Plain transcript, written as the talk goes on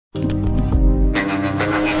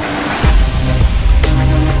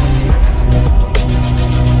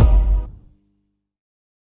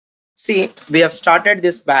See, we have started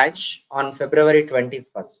this batch on February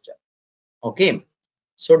 21st. Okay.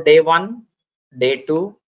 So day 1, day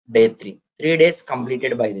 2, day 3. 3 days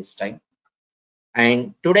completed by this time.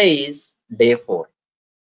 And today is day 4.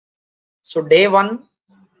 So day 1,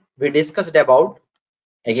 we discussed about,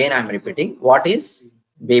 again I'm repeating, what is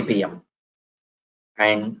BPM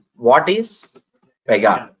and what is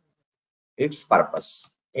Pega, its purpose.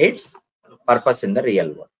 Its purpose in the real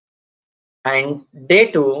world. And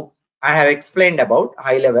day 2, I have explained about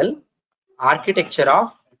high level architecture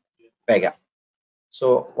of Pega.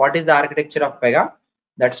 So what is the architecture of Pega?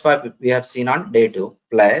 That's what we have seen on day 2.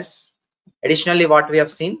 Plus, additionally, what we have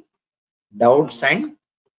seen, doubts and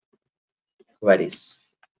queries.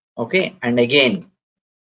 Okay, and again,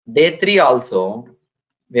 day 3 also,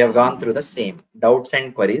 we have gone through the same doubts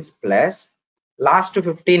and queries plus last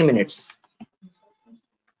 15 minutes.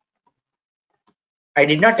 I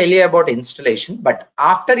did not tell you about installation, but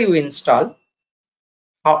after you install,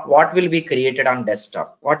 what will be created on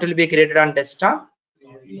desktop? What will be created on desktop?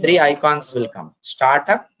 3 icons will come: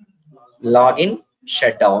 startup, login,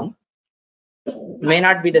 shutdown. May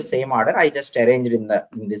not be the same order. I just arranged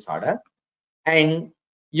in this order. And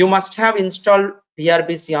you must have installed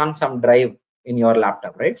PRPC on some drive in your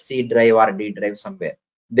laptop, right? C drive or D drive somewhere.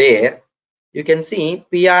 There you can see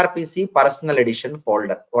PRPC personal edition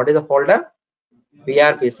folder. What is the folder?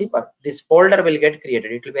 PRPC. This folder will get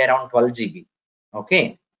created. It will be around 12 GB.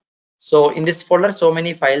 Okay. So in this folder, so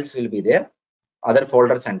many files will be there, other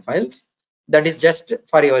folders and files. That is just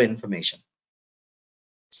for your information.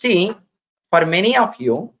 See, for many of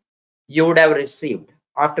you, you would have received,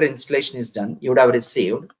 after installation is done, you would have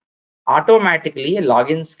received automatically a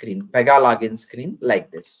login screen, Pega login screen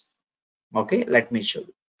like this. Okay, let me show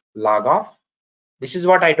you. Log off. This is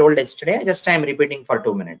what I told yesterday. Just I am repeating for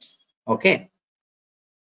 2 minutes. Okay.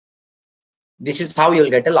 This is how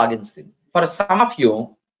you'll get a login screen. For some of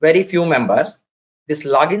you, very few members, this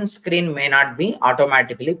login screen may not be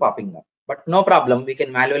automatically popping up, but no problem. We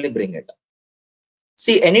can manually bring it.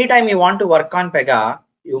 See, anytime you want to work on Pega,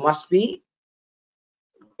 you must be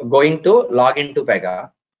going to log into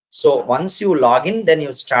Pega. So once you log in, then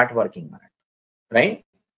you start working on it, right?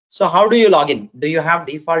 So how do you log in? Do you have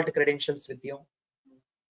default credentials with you?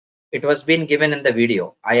 It was been given in the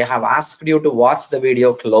video. I have asked you to watch the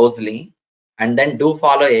video closely and then do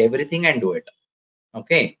follow everything and do it.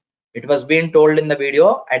 Okay. It was being told in the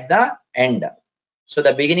video at the end. So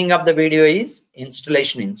the beginning of the video is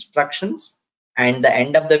installation instructions and the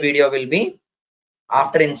end of the video will be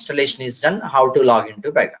after installation is done, how to log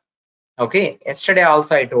into Pega. Okay. Yesterday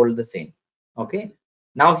also I told the same. Okay.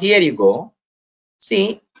 Now here you go.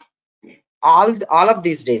 See, all of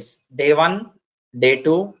these days, day 1, day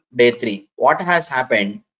 2, day 3, what has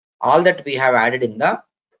happened? All that we have added in the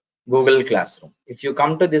Google Classroom. If you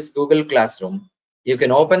come to this Google Classroom, you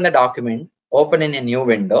can open the document, open in a new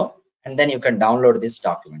window, and then you can download these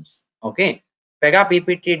documents. Okay. Pega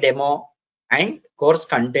PPT demo and course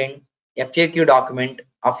content, FAQ document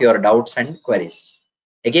of your doubts and queries.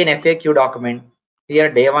 Again, FAQ document,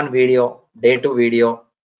 here day 1 video, day 2 video,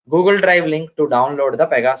 Google Drive link to download the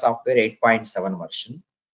Pega software 8.7 version.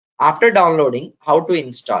 After downloading, how to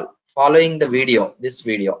install, following the video, this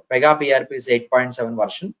video, Pega PRPC 8.7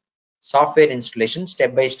 version, software installation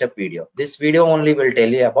step-by-step video. This video only will tell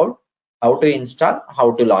you about how to install,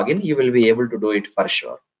 how to log in. You will be able to do it for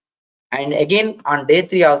sure. And again, on day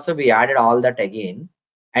 3 also, we added all that again.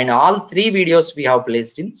 And all 3 videos we have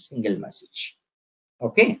placed in single message.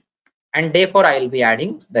 Okay. And day 4, I will be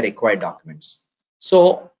adding the required documents.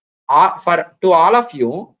 So to all of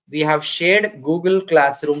you, we have shared Google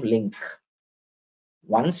Classroom link.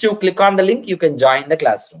 Once you click on the link, you can join the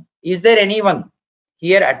classroom. Is there anyone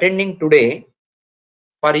here attending today?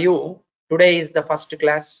 For you, today is the first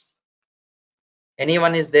class.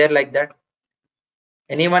 Anyone is there like that?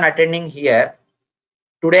 Anyone attending here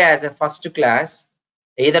today as a first class,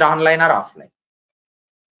 either online or offline?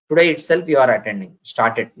 Today itself you are attending.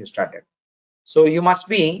 You started. So you must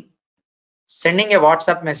be sending a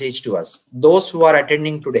WhatsApp message to us. Those who are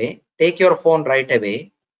attending today, take your phone right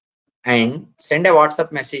away and send a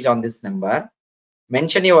WhatsApp message on this number.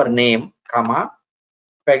 Mention your name, comma,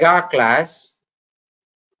 Pega class,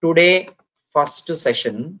 today first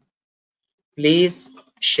session. Please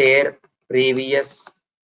share previous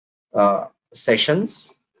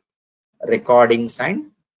sessions, recordings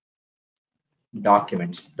and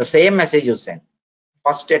documents. The same message you send.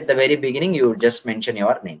 First at the very beginning, you just mention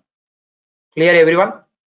your name. Clear everyone?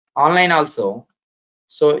 Online also.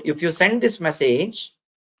 So if you send this message,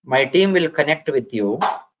 my team will connect with you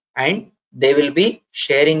and they will be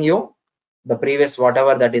sharing you the previous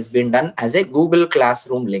whatever that is been done as a Google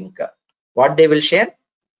Classroom link. What they will share?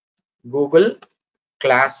 Google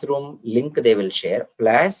Classroom link they will share,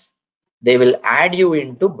 plus they will add you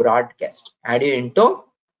into broadcast,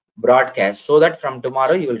 so that from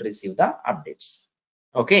tomorrow you will receive the updates.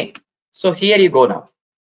 Okay, so here you go now.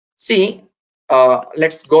 See,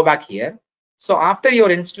 let's go back here. So after your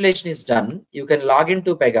installation is done, you can log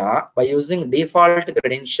into Pega by using default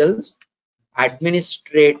credentials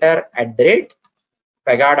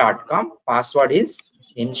administrator@pega.com. Password is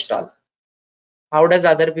install. How does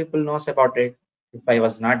other people knows about it? If I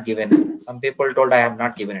was not given, some people told I have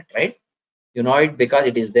not given it, right? You know it because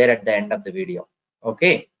it is there at the end of the video.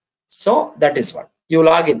 Okay, so that is what you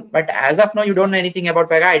log in. But as of now, you don't know anything about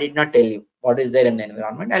Pega. I did not tell you what is there in the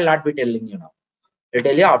environment. I'll not be telling you now. I'll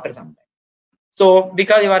tell you after some time. So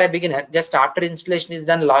because you are a beginner, just after installation is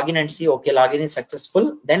done, log in and see, okay, login is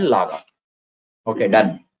successful, then log out. Okay,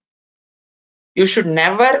 done. You should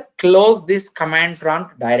never close this command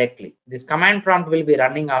prompt directly. This command prompt will be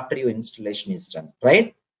running after your installation is done,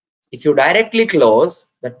 right? If you directly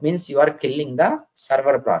close, that means you are killing the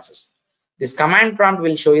server process. This command prompt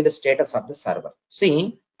will show you the status of the server.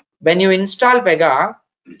 See, when you install Pega,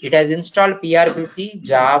 it has installed PRPC,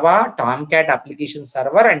 Java, Tomcat application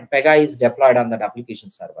server, and Pega is deployed on that application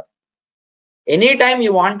server. Anytime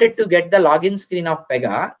you wanted to get the login screen of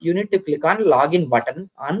Pega, you need to click on login button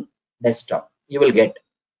on desktop. You will get.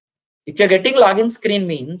 If you're getting login screen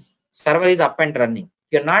means server is up and running.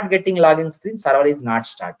 If you're not getting login screen, server is not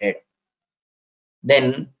started.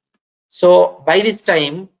 Then, so by this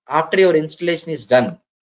time, after your installation is done,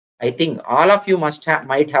 I think all of you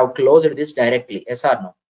might have closed this directly. Yes or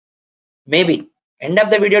no? Maybe. End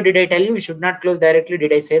of the video, did I tell you should not close directly?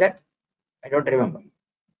 Did I say that? I don't remember.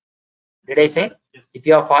 Did I say? If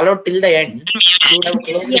you have followed till the end, you would have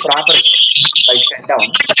closed it properly by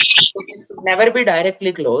shutdown. So this should never be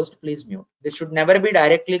directly closed. Please mute. This should never be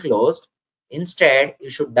directly closed. Instead,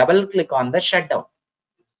 you should double click on the shutdown.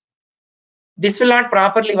 This will not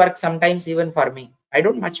properly work sometimes even for me. I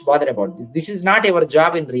don't much bother about this. This is not your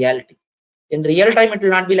job in reality. In real time, it will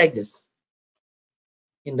not be like this.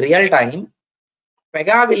 In real time,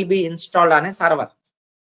 Pega will be installed on a server.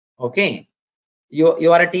 Okay.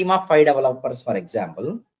 You are a team of 5 developers, for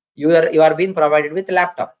example. You are being provided with a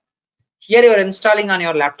laptop. Here you are installing on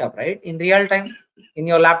your laptop, right? In real time, in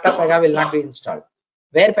your laptop, Pega will not be installed.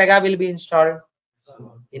 Where Pega will be installed?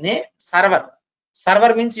 In a server.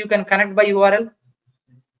 Server means you can connect by URL.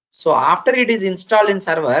 So after it is installed in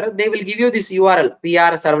server, they will give you this URL.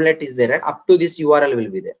 PR servlet is there. Right? Up to this URL will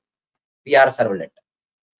be there. PR servlet.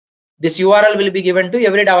 This URL will be given to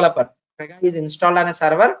every developer. Pega is installed on a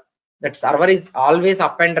server. That server is always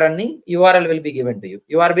up and running. URL will be given to you.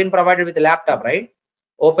 You are being provided with a laptop, right?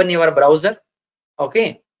 Open your browser.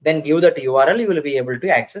 Okay. Then give that URL. You will be able to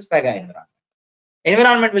access Pega environment.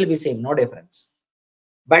 Environment will be same. No difference.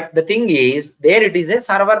 But the thing is, there it is a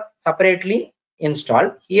server separately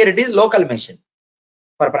installed. Here it is local machine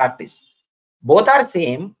for practice. Both are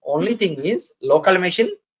same. Only thing is local machine,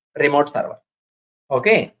 remote server.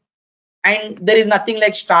 Okay. And there is nothing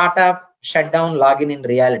like startup, shutdown, login in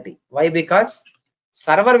reality. Why? Because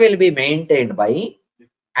server will be maintained by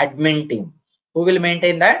admin team. Who will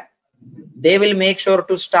maintain that? They will make sure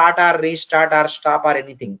to start or restart or stop or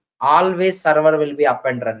anything. Always server will be up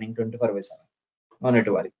and running 24/7. No need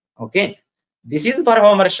to worry. Okay. This is for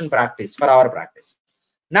home version practice, for our practice.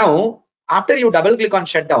 Now, after you double click on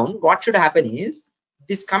shutdown, what should happen is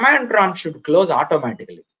this command prompt should close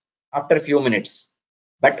automatically after a few minutes.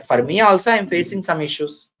 But for me also, I'm facing some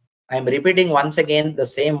issues. I'm repeating once again the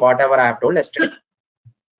same whatever I have told yesterday.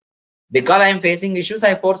 Because I'm facing issues,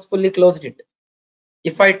 I forcefully closed it.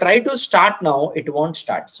 If I try to start now, it won't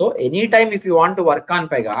start. So anytime if you want to work on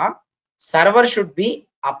Pega, server should be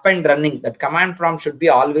up and running. That command prompt should be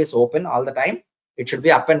always open all the time. It should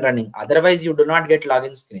be up and running. Otherwise, you do not get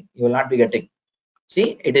login screen. You will not be getting.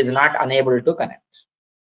 See, it is not unable to connect.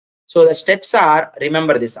 So the steps are,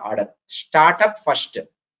 remember this order. Startup first.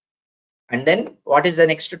 And then what is the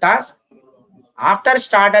next task? After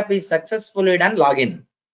startup is successfully done, login.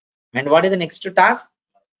 And what is the next task?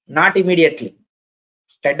 Not immediately.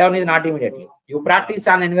 Shutdown is not immediately. You practice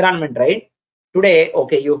on environment, right? Today,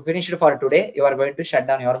 okay, you finished for today. You are going to shut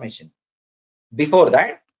down your machine. Before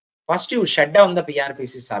that, first you shut down the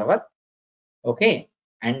PRPC server. Okay.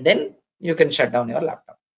 And then you can shut down your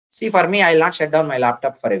laptop. See, for me, I'll not shut down my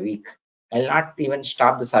laptop for a week. I'll not even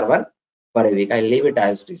stop the server for a week. I'll leave it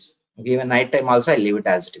as it is. Okay, even night time also, I'll leave it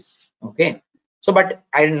as it is. Okay. So, but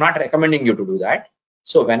I'm not recommending you to do that.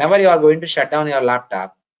 So, whenever you are going to shut down your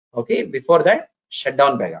laptop, okay, before that, shut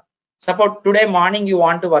down Pega. Suppose today morning you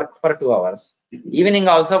want to work for 2 hours, evening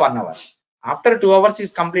also 1 hour. After 2 hours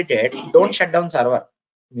is completed, don't shut down server.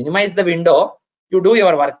 Minimize the window, you do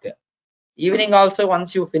your work. Evening also,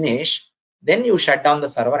 once you finish, then you shut down the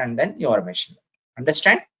server and then your machine.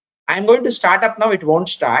 Understand? I'm going to start up now, it won't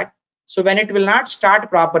start. So when it will not start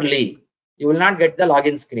properly, you will not get the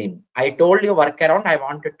login screen. I told you workaround, I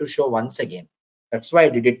wanted to show once again. That's why I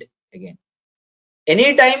did it again.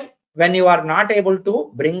 Anytime when you are not able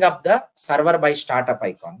to bring up the server by startup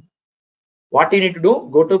icon, what you need to do,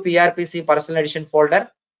 go to PRPC personal edition folder,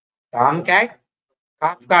 Tomcat,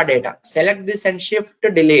 Kafka data. Select this and shift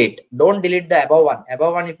delete. Don't delete the above one.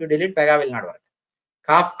 Above one, if you delete, Pega will not work.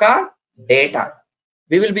 Kafka data.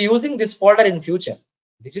 We will be using this folder in future.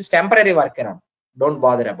 This is temporary workaround. Don't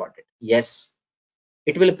bother about it. Yes,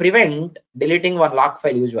 it will prevent deleting one log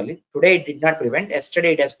file usually. Today it did not prevent.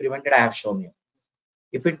 Yesterday it has prevented. I have shown you.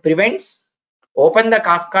 If it prevents, open the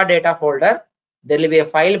Kafka data folder. There will be a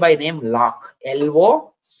file by name lock.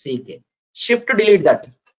 L-O-C-K. Shift to delete that.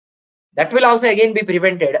 That will also again be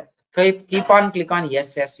prevented. Keep on, click on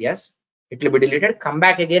yes, yes, yes. It will be deleted. Come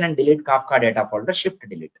back again and delete Kafka data folder. Shift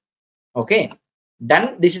delete. Okay.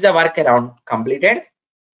 Done. This is the workaround completed.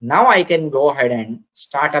 Now I can go ahead and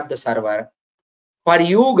start up the server. For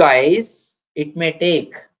you guys, it may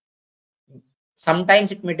take,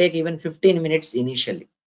 sometimes it may take even 15 minutes initially.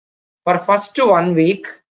 For first 1 week,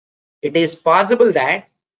 it is possible that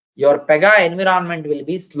your Pega environment will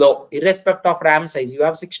be slow, irrespective of RAM size. You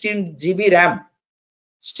have 16 GB RAM.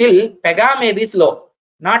 Still, Pega may be slow,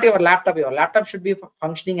 not your laptop. Your laptop should be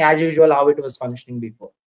functioning as usual, how it was functioning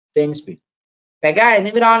before, same speed. Pega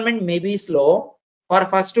environment may be slow for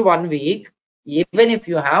first 1 week, even if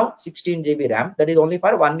you have 16 GB RAM. That is only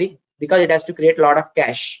for 1 week because it has to create a lot of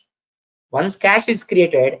cache. Once cache is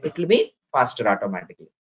created, it will be faster automatically.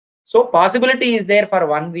 So possibility is there for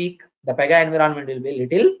 1 week, the Pega environment will be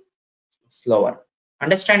little slower.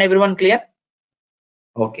 Understand everyone clear?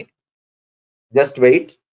 Okay. Just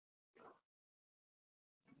wait.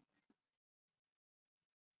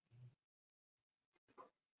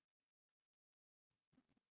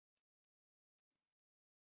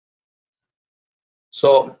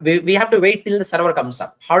 So we have to wait till the server comes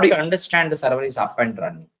up. How do you understand the server is up and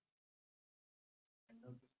running?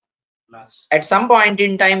 At some point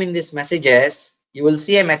in time in this messages, you will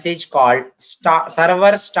see a message called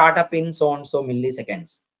server startup in so and so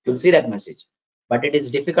milliseconds. You'll see that message, but it is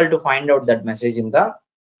difficult to find out that message in the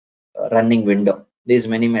running window. These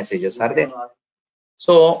many messages are there.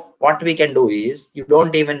 So what we can do is, you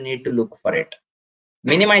don't even need to look for it.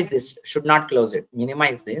 Minimize this, should not close it.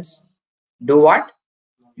 Minimize this. Do what?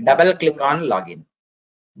 Double click on login.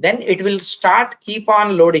 Then it will start, keep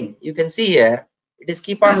on loading. You can see here, it is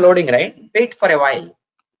keep on loading, right? Wait for a while.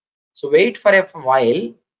 So wait for a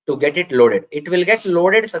while to get it loaded. It will get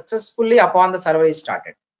loaded successfully upon the server is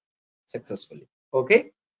started successfully.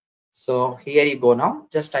 Okay. So here you go now.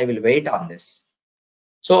 Just I will wait on this.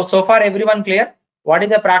 So far everyone clear? What is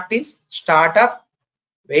the practice? Start up,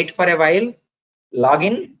 wait for a while,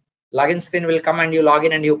 login. Login screen will come and you log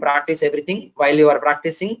in and you practice everything. While you are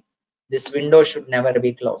practicing, this window should never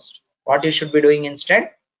be closed. What you should be doing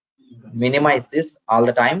instead? Minimize this all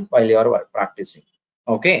the time while you are practicing.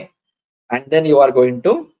 Okay. And then you are going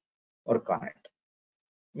to work on it.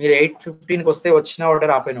 మీరు 8:15 వస్తే వచ్చిన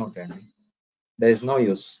order ఆపేన ఉంటాయండి. There is no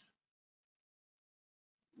use.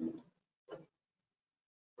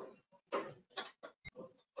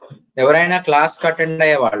 ఎవరైనా class కి attend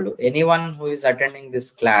అయ్యే వాళ్ళు, anyone who is attending this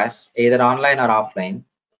class either online or offline,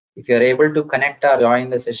 if you are able to connect or join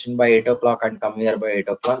the session by 8 o'clock and come here by 8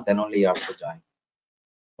 o'clock, then only you have to join.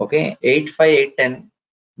 Okay, 8:05, 8:10,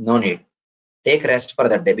 no need. Take rest for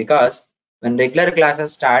that day, because when regular classes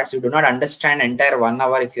starts, you do not understand entire 1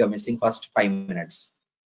 hour if you are missing first 5 minutes.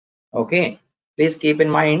 Okay, please keep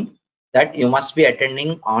in mind that you must be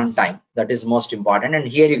attending on time. That is most important. And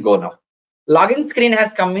here you go now. Login screen has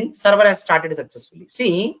come in, server has started successfully.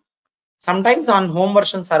 See, sometimes on home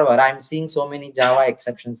version server, I'm seeing so many Java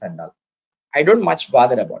exceptions and all. I don't much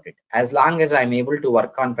bother about it. As long as I'm able to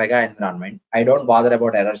work on Pega environment, I don't bother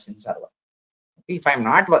about errors in server. If I'm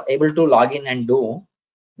not able to log in and do,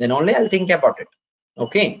 then only I'll think about it.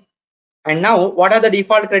 Okay. And now, what are the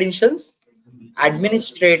default credentials?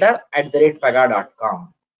 administrator@pega.com.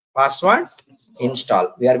 Password, install.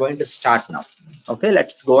 We are going to start now. Okay,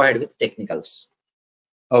 let's go ahead with technicals.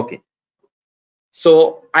 Okay. So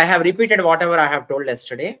I have repeated whatever I have told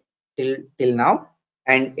yesterday till now,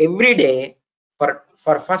 and every day for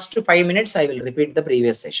first 5 minutes I will repeat the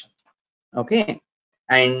previous session. Okay,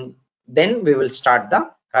 and then we will start the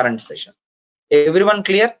current session. Everyone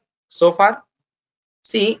clear so far?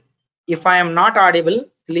 See, If I am not audible,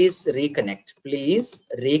 please reconnect. Please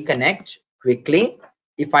reconnect quickly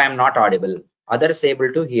if I am not audible. Others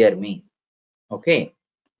able to hear me. Okay.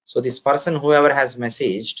 So this person, whoever has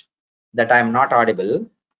messaged that I am not audible,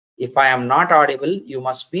 if I am not audible, you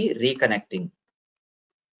must be reconnecting.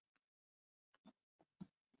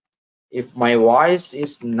 If my voice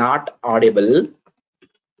is not audible,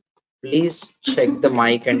 please check the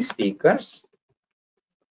mic and speakers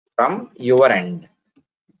from your end.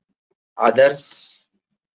 Others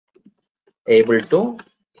able to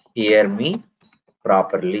hear me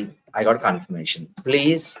properly. I got confirmation.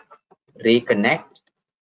 Please reconnect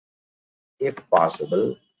if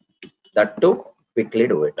possible. That too, quickly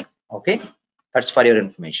do it. Okay, that's for your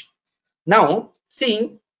information. Now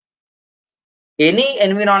see, any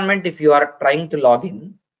environment, if you are trying to log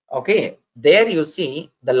in, okay, there you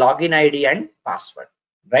see the login ID and password,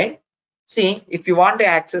 right? See, if you want to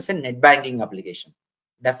access a net banking application,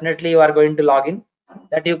 definitely you are going to log in.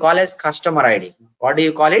 That you call as customer ID. What do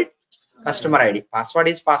you call it? Customer ID. Password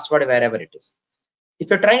is password wherever it is. If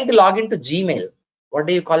you're trying to log into Gmail, what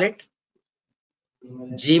do you call it?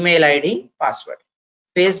 Gmail ID password.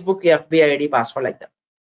 Facebook FB ID password, like that.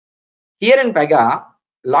 Here in Pega,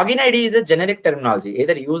 login ID is a generic terminology,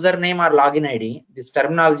 either username or login ID. This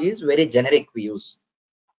terminology is very generic we use,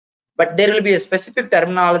 but there will be a specific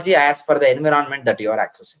terminology as per the environment that you are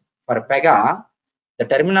accessing. For Pega, the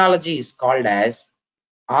terminology is called as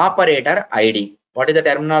operator ID. What is the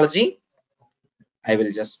terminology? I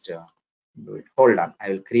will just do it. Hold on, I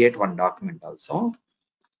will create one document also.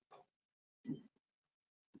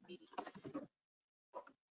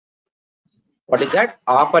 What is that?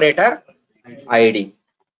 Operator ID.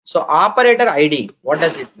 So operator ID, what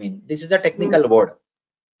does it mean? This is the technical word.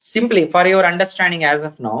 Simply for your understanding as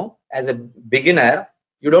of now, as a beginner,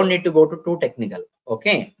 you don't need to go to too technical.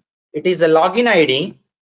 Okay, it is a login ID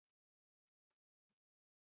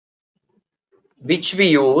which we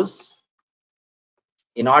use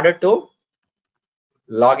in order to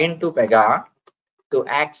log into Pega to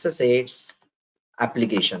access its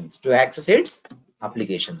applications.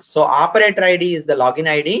 So operator ID is the login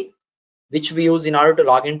ID which we use in order to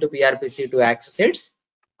log into PRPC to access its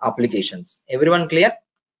applications. Everyone clear?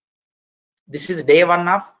 This is day one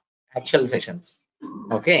of actual sessions.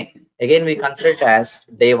 Okay, again we consider it as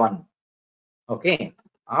day one, okay,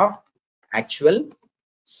 of actual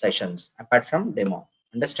sessions apart from demo.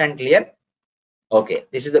 Understand? Clear? Okay,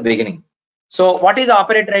 this is the beginning. So what is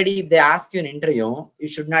operator ID? If they ask you in interview, you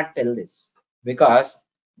should not tell this, because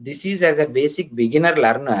this is, as a basic beginner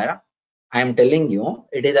learner, I am telling you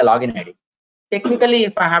it is a login ID. Technically,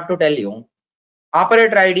 if I have to tell you,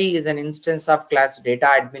 operator ID is an instance of class data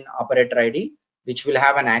admin operator ID, which will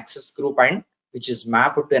have an access group and which is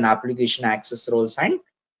mapped to an application access roles and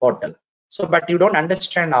portal. So, but you don't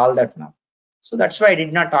understand all that now. So that's why I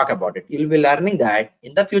did not talk about it. You'll be learning that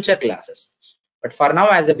in the future classes. But for now,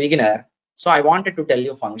 as a beginner, so I wanted to tell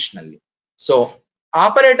you functionally. So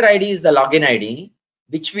operator ID is the login ID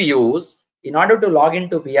which we use in order to log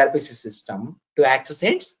into PRPC system to access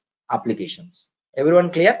its applications.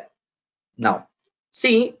 Everyone clear? Now,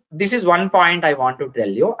 see, this is one point I want to tell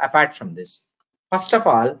you apart from this. First of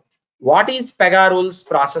all, what is Pega Rules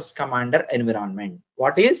Process Commander environment?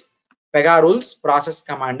 What is Pega Rules Process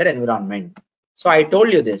Commander environment? So I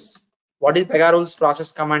told you this. What is Pega Rules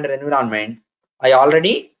Process Commander environment? I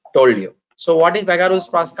already told you. So what is Pega Rules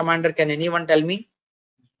Process Commander? Can anyone tell me?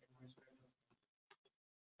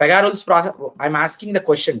 Pega Rules Process, I'm asking the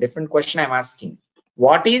question, different question I'm asking.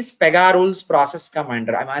 What is Pega Rules Process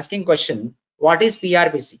Commander? I'm asking question, what is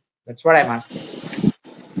PRPC? That's what I'm asking.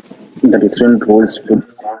 The different roles to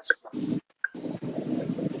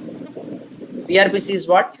PRPC is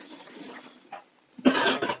what?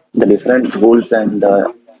 the different rules and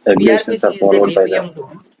the regulations are PRPC is the followed by the BPM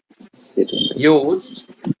tool state. used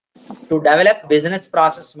to develop business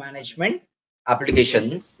process management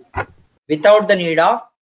applications without the need of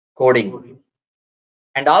coding.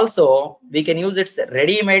 And also we can use its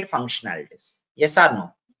ready-made functionalities. Yes or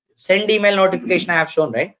no? Send email notification I have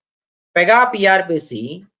shown, right? Pega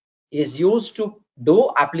PRPC is used to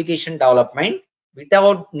do application development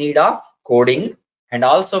without need of coding, and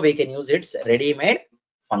also we can use its ready-made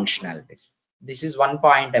functionalities. This is one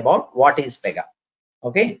point about what is Pega.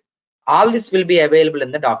 Okay, all this will be available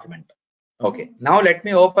in the document. Okay, now let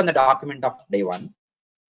me open the document of day one.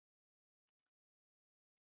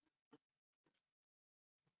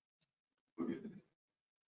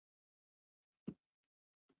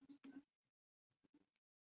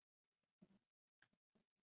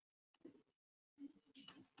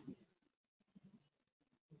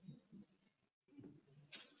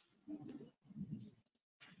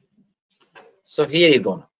 So here you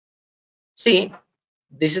go now. See,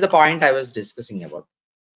 this is the point I was discussing about.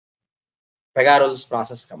 Pega Rules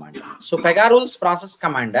Process Commander. So Pega Rules Process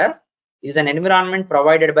Commander is an environment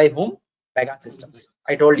provided by whom? Pega Systems.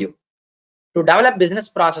 I told you. To develop business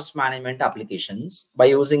process management applications by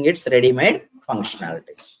using its ready-made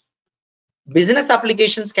functionalities. Business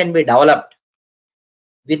applications can be developed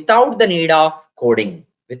without the need of coding.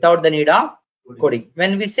 Without the need of coding.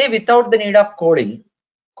 When we say without the need of coding,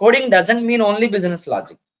 coding doesn't mean only business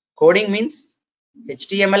logic. Coding means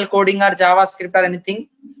HTML coding or JavaScript or anything.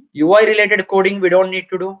 UI related coding we don't need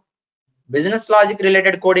to do. Business logic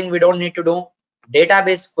related coding we don't need to do.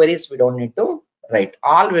 Database queries we don't need to write.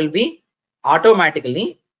 All will be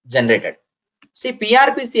automatically generated. See,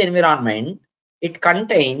 PRPC environment, it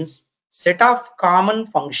contains set of common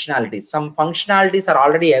functionalities. Some functionalities are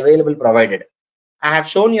already available provided. I have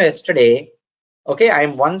shown you yesterday. Okay, I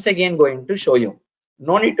am once again going to show you.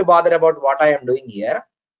 No need to bother about what I am doing here.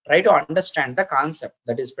 Try to understand the concept.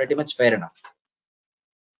 That is pretty much fair enough.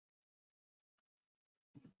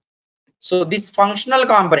 So this functional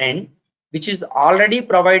component, which is already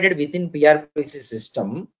provided within PRPC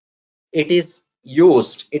system, it is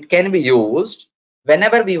used, it can be used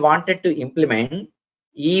whenever we wanted to implement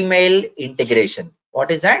email integration.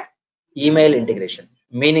 What is that? Email integration,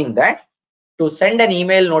 meaning that to send an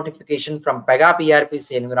email notification from Pega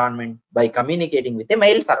PRPC environment by communicating with a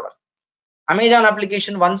mail server. Amazon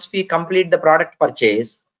application, once we complete the product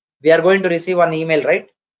purchase, we are going to receive an email, right?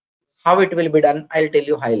 How it will be done, I'll tell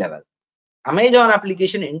you high level. Amazon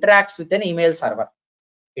application interacts with an email server.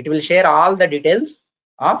 It will share all the details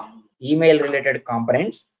of email related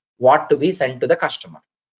components, what to be sent to the customer.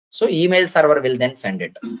 So email server will then send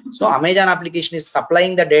it. So Amazon application is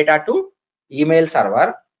supplying the data to email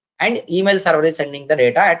server and email server is sending the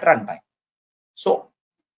data at runtime. So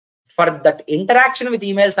for that interaction with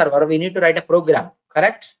email server, we need to write a program,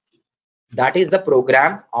 correct? That is the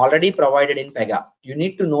program already provided in Pega. You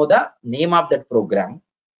need to know the name of that program.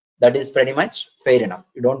 That is pretty much fair enough.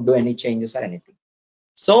 You don't do any changes or anything.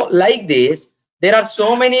 So like this, there are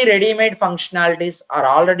so many ready-made functionalities are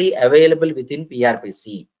already available within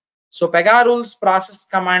PRPC. So Pega Rules Process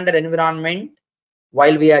Commander environment,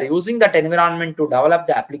 while we are using that environment to develop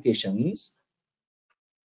the applications,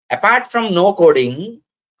 apart from no coding,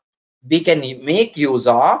 we can make use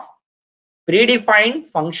of predefined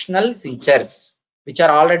functional features which are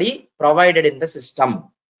already provided in the system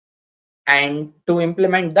and to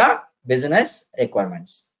implement the business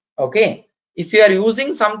requirements. Okay, if you are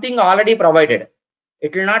using something already provided,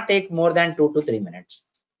 it will not take more than 2 to 3 minutes.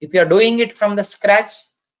 If you are doing it from the scratch,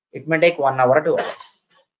 it may take 1 hour, 2 hours.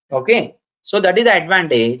 Okay, so that is the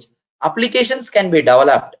advantage. Applications can be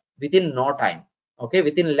developed within no time. Okay,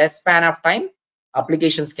 within less span of time,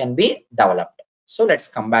 applications can be developed. So let's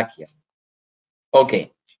come back here.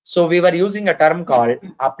 Okay, so we were using a term called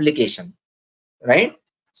application, right?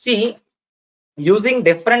 See, using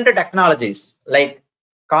different technologies like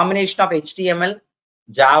combination of HTML,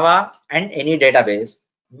 Java, and any database,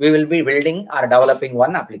 we will be building or developing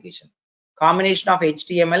one application. Combination of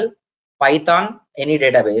HTML, Python, any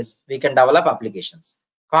database, we can develop applications.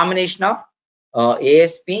 Combination of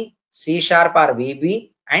ASP, C# or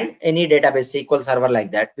VB, and any database SQL server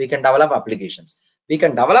like that, we can develop applications. We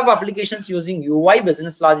can develop applications using UI,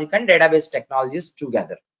 business logic, and database technologies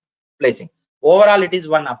together. Placing. Overall, it is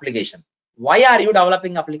one application. Why are you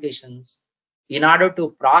developing applications? In order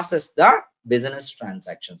to process the business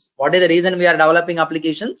transactions. What is the reason we are developing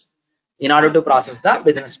applications? In order to process the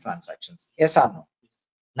business transactions. Yes or no?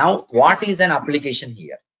 Now, what is an application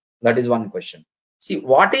here? That is one question. See,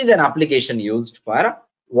 what is an application used for?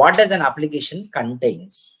 What does an application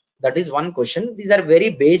contains? That is one question. These are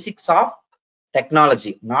very basics of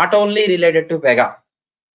technology, not only related to Pega.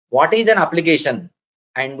 What is an application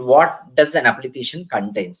and what does an application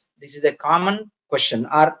contains? This is a common question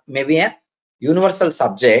or maybe a universal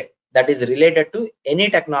subject that is related to any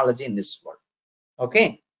technology in this world.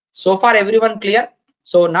 Okay, so far everyone clear?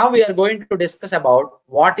 So now we are going to discuss about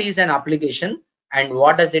what is an application and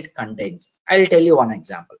what does it contains. I'll tell you one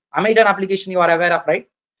example. Amazon application you are aware of, right?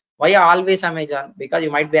 Why always Amazon? Because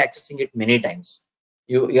you might be accessing it many times.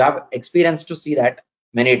 You have experience to see that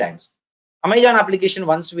many times. Amazon application,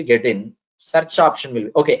 once we get in, search option will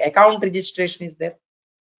be okay. Account registration is there,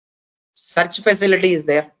 search facility is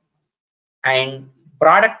there, and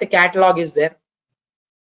product catalog is there.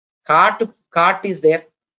 Cart is there.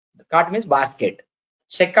 Cart means basket.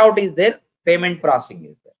 Checkout is there. Payment processing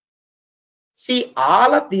is there. See,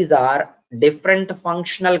 all of these are different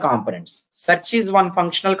functional components. Search is one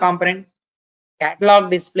functional component.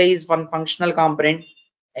 Catalog display is one functional component.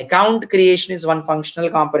 Account creation is one functional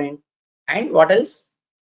component. And what else?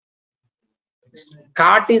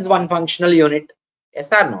 Cart is one functional unit. Yes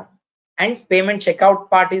or no? And payment checkout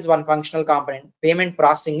part is one functional component. Payment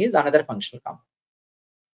processing is another functional component.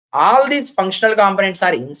 All these functional components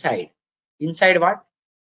are inside. Inside what?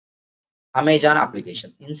 Amazon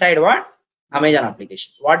application. Inside what? Amazon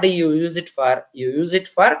application. What do you use it for? You use it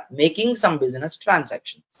for making some business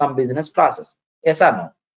transaction, some business process. Yes or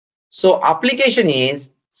no? So application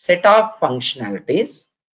is set of functionalities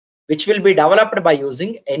which will be developed by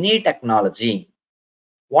using any technology.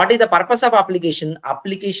 What is the purpose of application?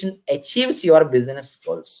 Application achieves your business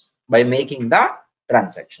goals by making the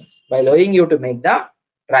transactions, by allowing you to make the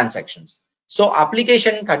transactions. So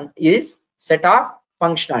application is set of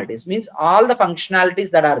functionalities, means all the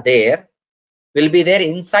functionalities that are there will be there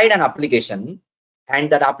inside an application, and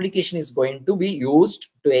that application is going to be used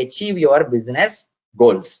to achieve your business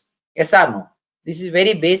goals. Yes or no? This is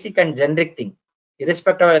very basic and generic thing.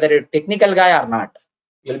 Irrespective of whether you're a technical guy or not,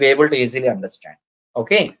 you'll be able to easily understand.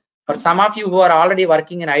 Okay. For some of you who are already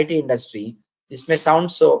working in IT industry, this may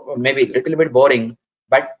sound so maybe a little bit boring,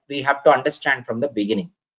 but we have to understand from the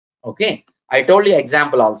beginning. Okay. I told you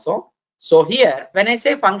example also. So here, when I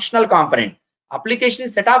say functional component, application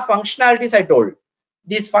is set of functionalities. I told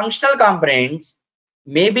these functional components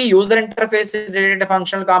may be user interface related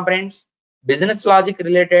functional components, business logic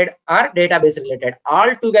related, or database related.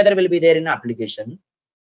 All together will be there in application.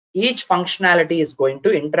 Each functionality is going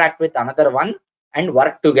to interact with another one and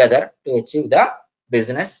work together to achieve the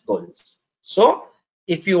business goals. So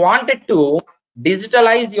if you wanted to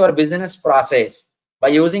digitalize your business process by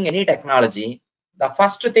using any technology, the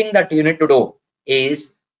first thing that you need to do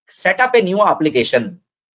is set up a new application.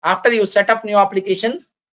 After you set up new application,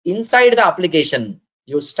 inside the application,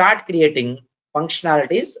 you start creating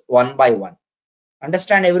functionalities one by one.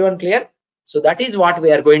 Understand everyone clear? So that is what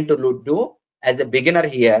we are going to do as a beginner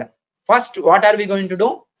here. First, what are we going to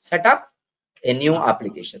do? Set up a new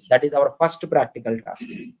application. That is our first practical task.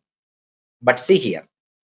 But see here.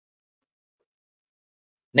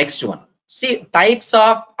 Next one. See types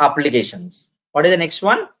of applications. What is the next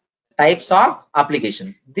one? Types of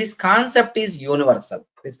application. This concept is universal.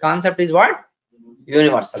 This concept is what?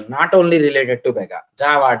 Universal. Not only related to Pega,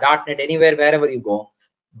 Java, .NET, anywhere, wherever you go.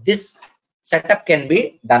 This setup can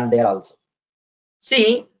be done there also.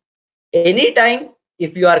 See, anytime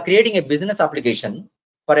if you are creating a business application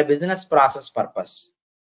for a business process purpose,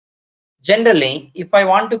 generally, if I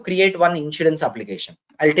want to create one insurance application,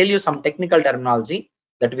 I'll tell you some technical terminology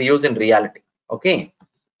that we use in reality. Okay.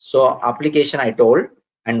 So application I told,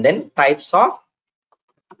 and then types of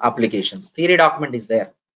applications. Theory document is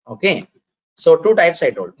there. Okay. So two types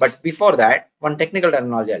I told, but before that, one technical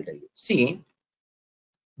terminology I'll tell you. See,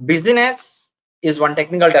 business is one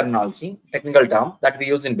technical terminology, technical term that we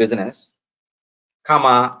use in business,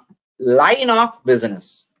 comma, line of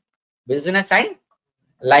business. Business and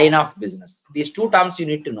line of business. These two terms you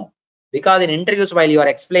need to know, because in interviews while you are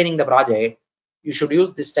explaining the project, you should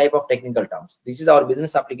use this type of technical terms. This is our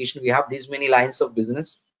business application. We have these many lines of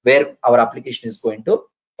business where our application is going to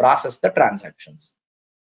process the transactions.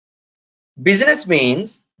 Business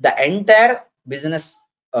means the entire business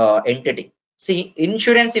entity. See,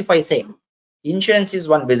 insurance, if I say insurance is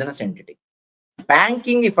one business entity.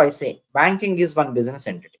 Banking, if I say banking is one business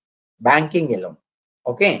entity. Banking alone.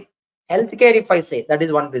 Okay. Healthcare, if I say that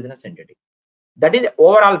is one business entity. That is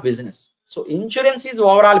overall business. So insurance is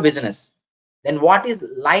overall business. Then what is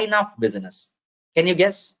line of business? Can you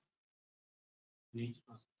guess?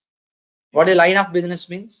 What a line of business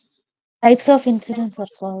means? Types of insurance are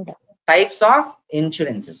called. Types of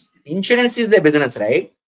insurances. Insurance is the business,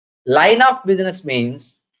 right? Line of business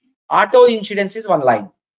means auto insurance is one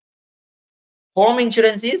line. Home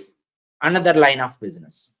insurance is another line of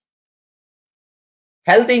business.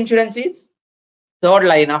 Health insurance is third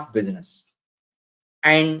line of business.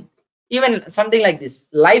 And even something like this,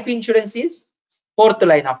 life insurance is fourth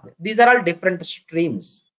line of business. These are all different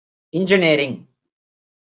streams. Engineering.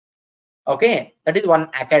 Okay, that is one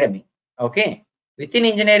academy. Okay, within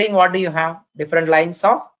engineering, what do you have? Different lines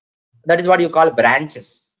of, that is what you call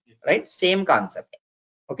branches, right? Same concept.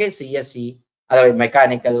 Okay, CSE, otherwise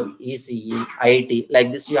mechanical, ECE, IT,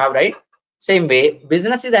 like this you have, right? Same way,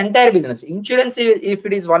 business is entire business. Insurance, if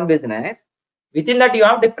it is one business, within that you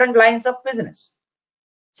have different lines of business.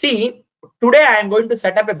 See, today I am going to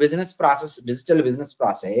set up a business process, digital business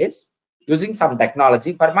process using some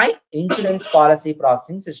technology for my insurance policy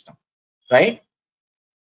processing system, right?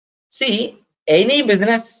 See, any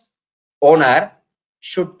business owner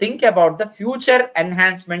should think about the future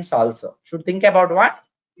enhancements also. Should think about what?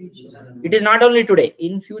 It is not only today,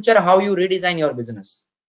 in future how you redesign your business.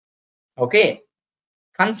 Okay.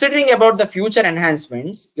 Considering about the future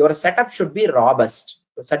enhancements, your setup should be robust.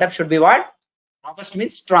 Your setup should be what? Robust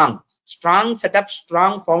means strong. Strong setup,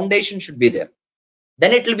 strong foundation should be there.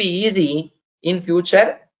 Then it will be easy in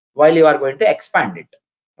future while you are going to expand it.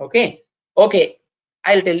 Okay. Okay.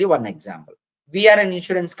 I'll tell you one example. We are an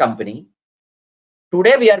insurance company.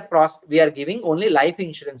 Today we are giving only life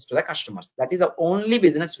insurance to the customers. That is the only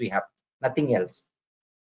business we have, nothing else.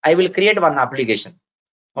 I will create one application.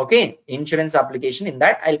 Okay, insurance application. In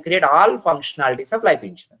that I'll create all functionalities of life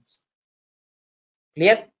insurance.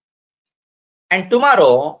 Clear? And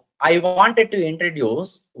tomorrow I wanted to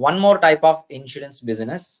introduce one more type of insurance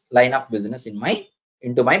business, line of business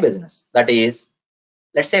into my business. That is,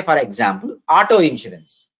 let's say for example, auto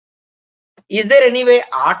insurance. Is there any way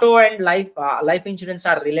auto and life insurance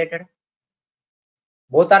are related?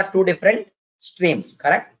 Both are two different streams,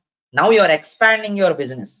 correct? Now you are expanding your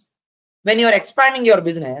business. When you are expanding your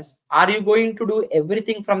business, are you going to do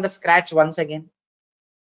everything from the scratch once again?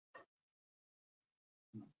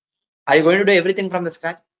 Are you going to do everything from the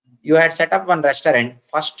scratch? You had set up one restaurant,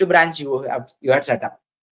 first branch you had set up.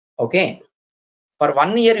 Okay. For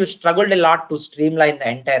 1 year, you struggled a lot to streamline the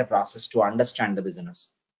entire process to understand the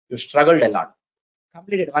business. You struggled a lot.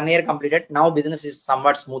 Completed 1 year completed. Now business is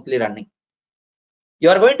somewhat smoothly running.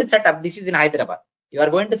 You are going to set up, this is in Hyderabad. You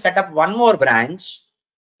are going to set up one more branch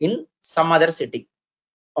in some other city.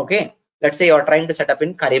 Okay. Let's say you are trying to set up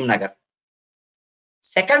in Karimnagar.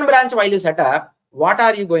 Second branch while you set up, what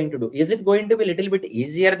are you going to do? Is it going to be a little bit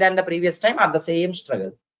easier than the previous time or the same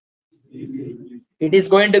struggle? It is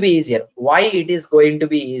going to be easier. Why it is going to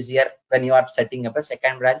be easier when you are setting up a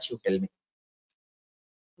second branch? You tell me.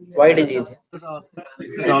 Why it is easier?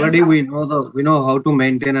 Already we know how to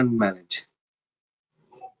maintain and manage.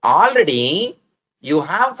 Already you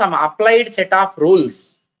have some applied set of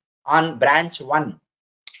rules on branch 1.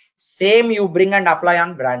 Same you bring and apply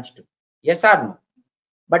on branch 2. Yes or no?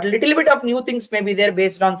 But little bit of new things may be there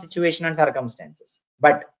based on situation and circumstances.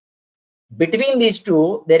 But between these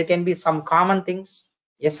two, there can be some common things.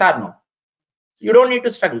 Yes or no? You don't need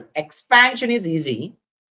to struggle. Expansion is easy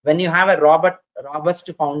when you have a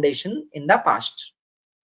robust foundation in the past.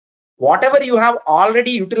 Whatever you have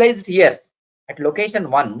already utilized here at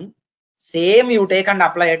location 1, same you take and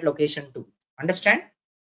apply at location 2. Understand?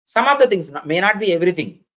 Some of the things may not be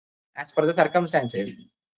everything as per the circumstances.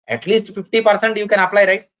 At least 50% you can apply,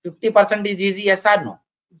 right? 50% is easy, yes or no?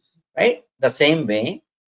 Right? The same way,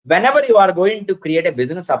 whenever you are going to create a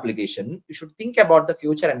business application, you should think about the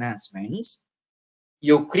future enhancements.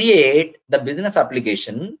 You create the business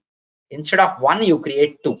application. Instead of 1, you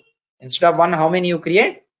create 2. Instead of 1, how many you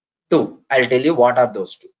create? 2. I'll tell you what are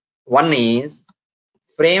those 2. One is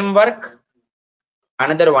framework.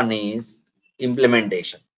 Another one is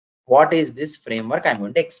implementation. What is this framework? I'm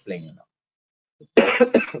going to explain you now.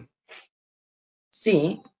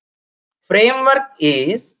 See, framework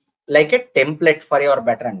is like a template for your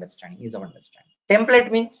better understanding.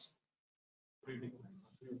 Template means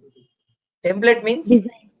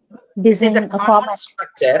design, it is a common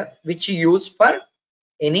structure which you use for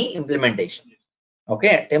any implementation.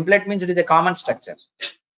 Okay, template means it is a common structure.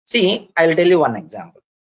 See, I'll tell you one example.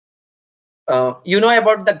 You know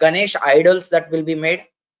about the Ganesh idols that will be made,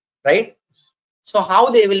 right? So how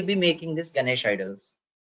they will be making this Ganesh idols?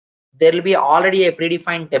 There will be already a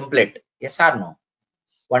predefined template. Yes or no?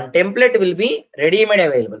 One template will be ready-made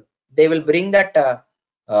available. They will bring that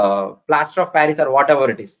plaster of Paris or whatever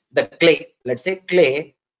it is, the clay. Let's say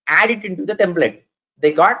clay. Add it into the template.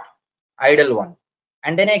 They got idol 1,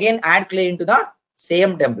 and then again add clay into the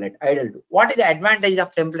same template, idol 2. What is the advantage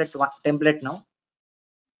of template now?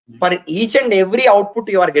 For each and every output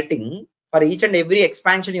you are getting, for each and every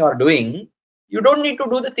expansion you are doing, you don't need to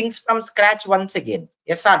do the things from scratch once again.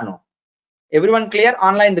 Yes or no? Everyone clear?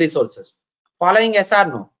 Online resources following, yes or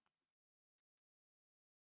no?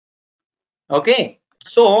 Okay,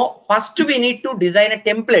 so first we need to design a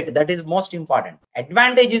template. That is most important.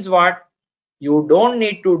 Advantage is what? You don't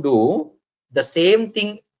need to do the same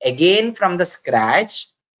thing again from the scratch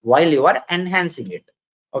while you are enhancing it.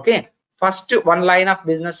 Okay, first one line of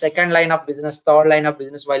business, second line of business, third line of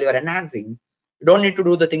business while you are enhancing. You don't need to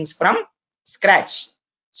do the things from scratch.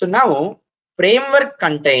 So now framework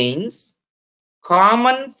contains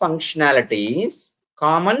common functionalities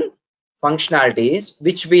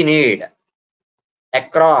which we need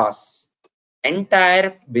across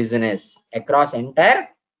entire business.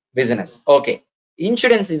 Okay,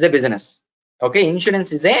 insurance is a business. Okay,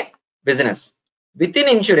 insurance is a business. Within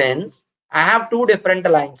insurance, I have 2 different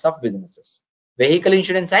lines of businesses: vehicle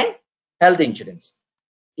insurance and health insurance.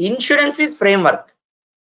 Insurance is framework.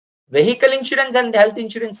 Vehicle insurance and health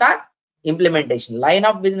insurance are Implementation. Line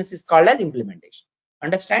of business is called as implementation.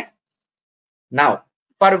 Understand? Now,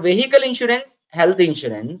 for vehicle insurance, health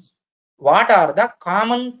insurance, what are the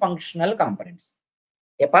common functional components?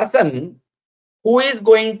 A person who is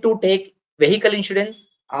going to take vehicle insurance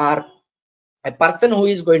or a person who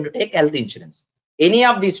is going to take health insurance, any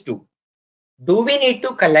of these two, do we need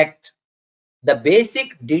to collect the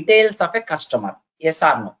basic details of a customer? Yes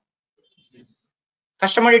or no?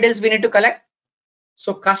 Customer details we need to collect.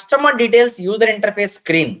 So customer details user interface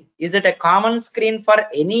screen, is it a common screen for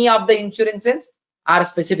any of the insurances or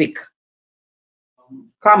specific?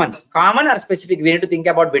 Common or specific, we need to think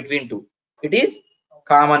about between two. It is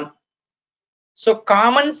common. So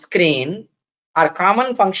common screen or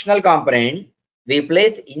common functional component we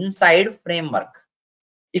place inside framework.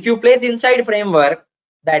 If you place inside framework,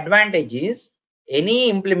 the advantage is any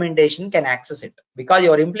implementation can access it, because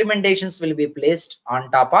your implementations will be placed on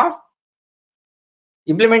top of,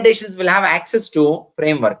 implementations will have access to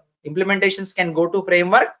framework. Implementations can go to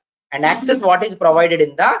framework and access what is provided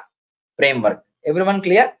in the framework. Everyone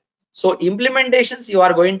clear? So implementations you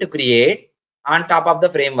are going to create on top of the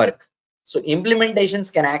framework. So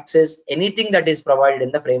implementations can access anything that is provided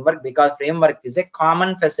in the framework, because framework is a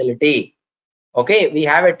common facility. Okay, we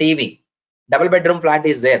have a TV, double bedroom flat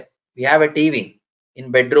is there. We have a TV in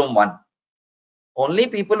bedroom 1. Only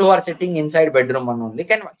people who are sitting inside bedroom 1 only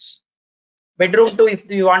can watch. Bedroom 2, if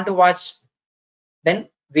you want to watch, then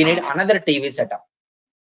we need another TV setup.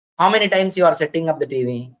 How many times you are setting up the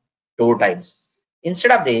TV? 2 times.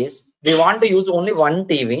 Instead of this, we want to use only one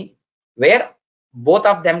TV where both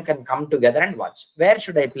of them can come together and watch. Where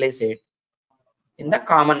should I place it? In the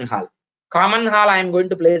common hall. Common hall, I am going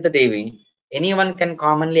to place the TV. Anyone can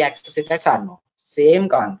commonly access it, as or no? Same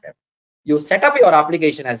concept. You set up your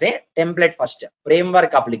application as a template first.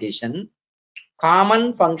 Framework application,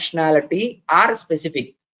 common functionality or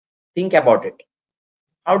specific. Think about it.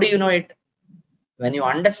 How do you know it? When you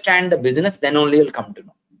understand the business, then only you'll come to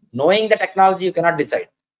know. Knowing the technology, you cannot decide.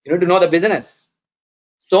 You need to know the business.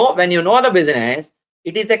 So when you know the business,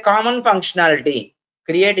 it is a common functionality.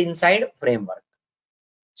 Create inside framework.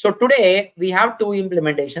 So today we have 2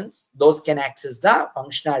 implementations. Those can access the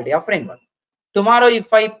functionality of framework. Tomorrow,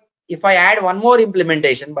 if I add one more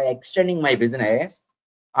implementation by extending my business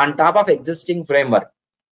on top of existing framework,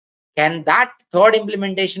 can that third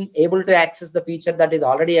implementation able to access the feature that is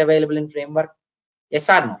already available in framework? Yes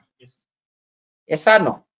or no? Yes or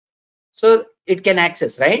no? So it can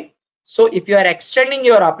access, right? So if you are extending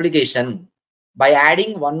your application by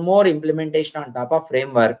adding one more implementation on top of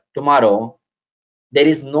framework tomorrow, there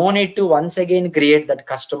is no need to once again create that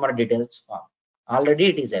customer details form. Already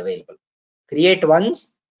it is available. Create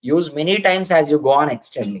once, use many times as you go on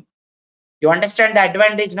extending. You understand the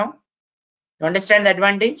advantage now? You understand the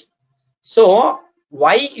advantage? So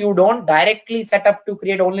why you don't directly set up to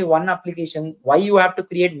create only one application? Why you have to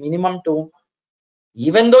create minimum 2?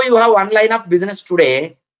 Even though you have one line of business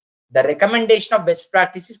today, the recommendation of best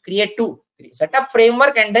practice is create 2. Set up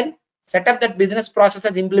framework and then set up that business process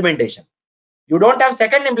as implementation. You don't have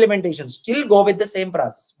second implementation, still go with the same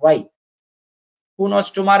process. Why? Who knows,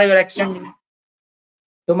 tomorrow you are extending.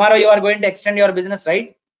 Tomorrow you are going to extend your business,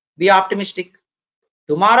 right? Be optimistic.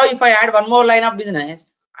 Tomorrow if I add one more line of business,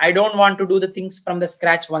 I don't want to do the things from the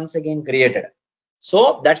scratch once again created.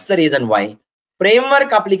 So that's the reason why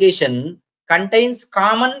framework application contains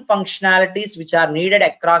common functionalities which are needed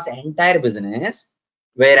across entire business,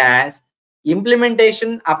 whereas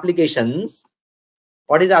implementation applications,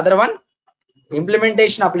 what is the other one?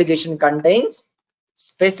 Implementation application contains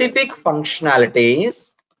specific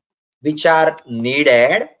functionalities which are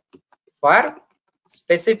needed for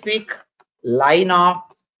specific line of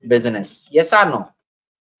business. Yes or no?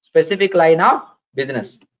 Specific line of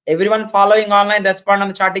business. Everyone following online, respond on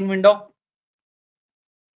the chatting window.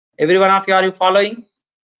 Every one of you, are you following?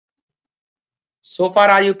 So far,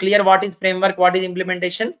 are you clear what is framework, what is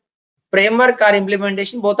implementation? Framework or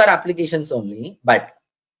implementation, both are applications only, but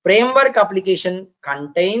framework application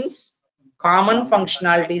contains common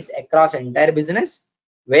functionalities across entire business,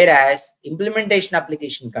 whereas implementation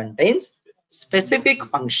application contains specific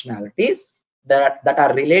functionalities that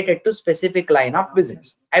are related to specific line of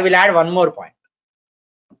business. I will add one more point.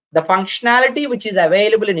 The functionality which is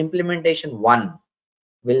available in implementation 1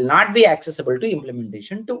 will not be accessible to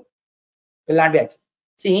implementation 2. Will not be accessible.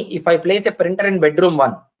 See, if I place a printer in bedroom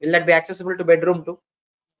 1, will that be accessible to bedroom 2?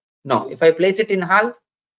 No. If I place it in hall,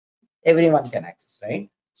 everyone can access, right?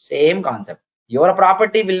 Same concept. Your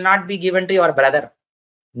property will not be given to your brother.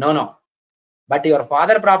 No. But your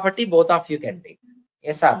father property, both of you can take.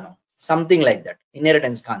 Yes or no? Something like that.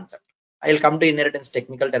 Inheritance concept. I will come to inheritance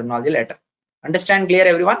technical terminology later. Understand clear,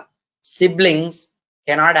 everyone? siblings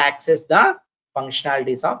cannot access the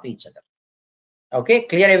functionalities of each other. Okay,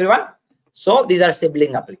 clear everyone? So these are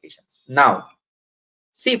sibling applications. Now,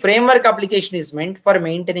 see, framework application is meant for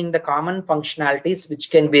maintaining the common functionalities which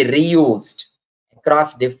can be reused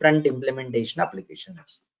across different implementation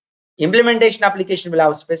applications. Implementation application will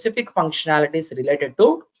have specific functionalities related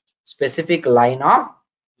to specific line of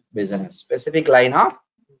business. Specific line of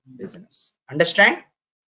business. Understand?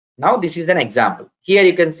 Now this is an example. Here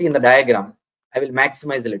you can see in the diagram. I will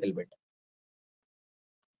maximize a little bit.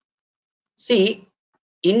 See,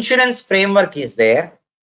 insurance framework is there.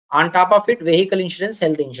 On top of it, vehicle insurance,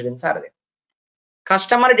 health insurance are there.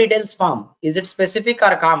 Customer details form, is it specific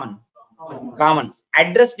or common? Common.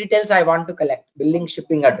 Address details I want to collect, billing,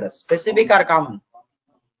 shipping address, specific or common?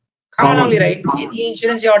 Common only, right? Any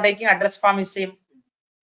insurance you are taking, address form is same.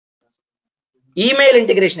 Email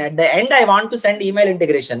integration, at the end I want to send email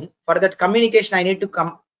integration. For that communication I need to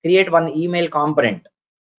create one email component.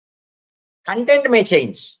 Content may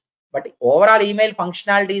change, but overall email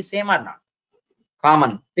functionality is same or not?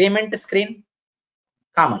 Common. Payment screen,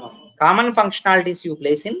 common. Common functionalities you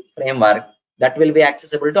place in framework that will be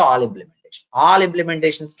accessible to all implementation. All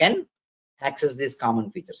implementations can access these common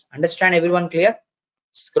features. Understand everyone? Clear?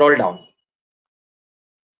 Scroll down.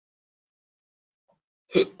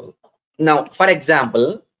 Now, for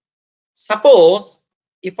example, suppose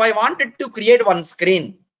if I wanted to create one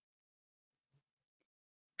screen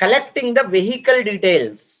collecting the vehicle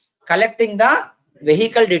details, I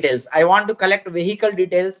want to collect vehicle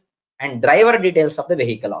details and driver details of the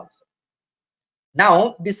vehicle also.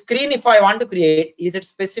 Now, the screen, if I want to create, is it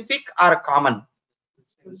specific or common?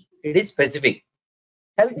 It is specific.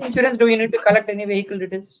 Health insurance, do you need to collect any vehicle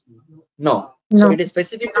details? No. So it is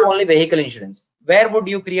specific to only vehicle insurance. Where would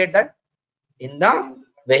you create that? In the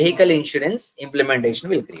vehicle insurance implementation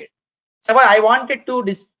will create. So I wanted to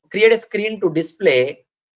create a screen to display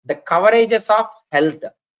the coverages of health.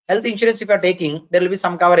 Health insurance, if you are taking, there will be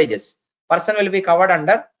some coverages. Person will be covered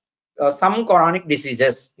under some chronic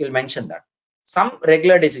diseases. You'll mention that. Some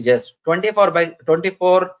regular diseases,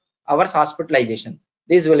 24 hours hospitalization.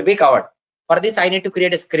 These will be covered. For this, I need to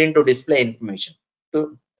create a screen to display information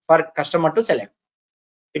for customer to select.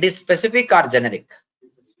 It is specific or generic?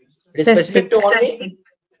 It is specific to only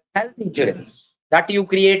health insurance that you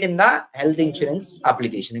create in the health insurance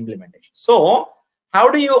application implementation. So how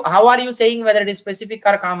are you saying whether it is specific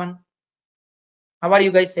or common? How are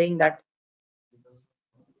you guys saying that?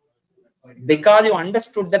 Because you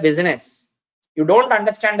understood the business. You don't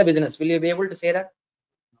understand the business. Will you be able to say that?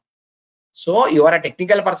 So you are a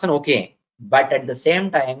technical person, okay, but at the same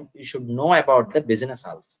time you should know about the business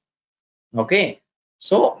also. Okay,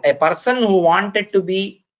 so a person who wanted to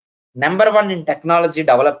be number one in technology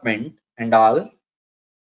development and all,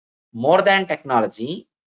 more than technology,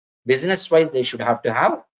 business wise they should have to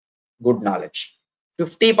have good knowledge.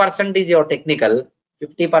 50% is your technical,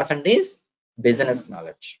 50% is business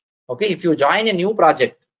knowledge. Okay, if you join a new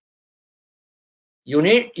project, you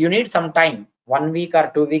need some time, 1 week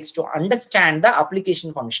or 2 weeks, to understand the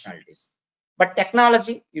application functionalities. But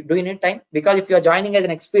technology, do you need time? Because if you are joining as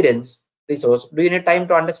an experienced resource, do you need time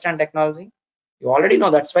to understand technology? You already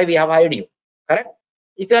know, that's why we have hired you, correct?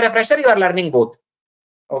 If you are a fresher, you are learning both.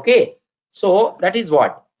 Okay, so that is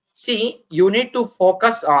what. See, you need to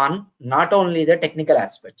focus on not only the technical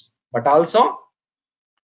aspects, but also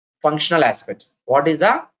functional aspects. What is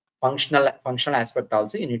the functional aspect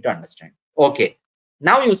also you need to understand. Okay,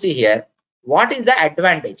 now you see here, what is the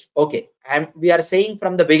advantage? Okay, we are saying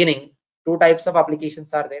from the beginning, two types of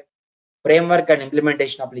applications are there, framework and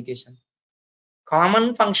implementation application.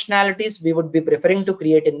 Common functionalities we would be preferring to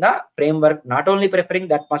create in the framework, not only preferring,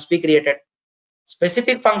 that must be created.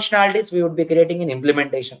 Specific functionalities we would be creating in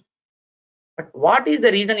implementation. But what is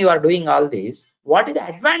the reason you are doing all this? What is the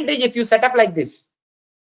advantage if you set up like this?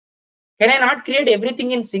 Can I not create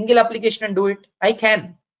everything in single application and do it? I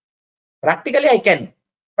can. Practically I can,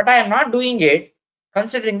 but I am not doing it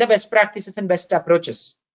considering the best practices and best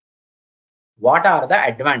approaches. What are the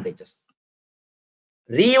advantages?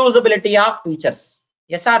 Reusability of features.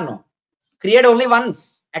 Yes or no? Create only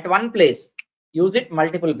once at one place. Use it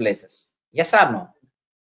multiple places. Yes or no?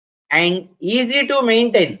 And easy to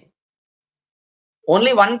maintain.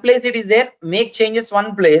 Only one place it is there. Make changes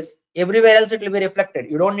one place. Everywhere else it will be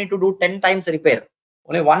reflected. You don't need to do 10 times repair.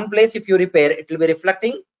 Only one place if you repair, it will be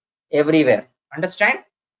reflecting everywhere. Understand?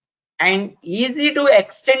 And easy to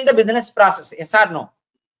extend the business process. Yes or no?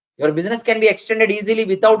 Your business can be extended easily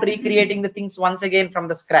without recreating the things once again from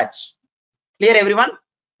the scratch. Clear everyone?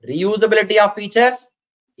 Reusability of features,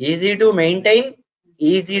 easy to maintain,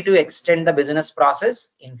 easy to extend the business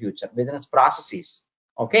process in future, business processes.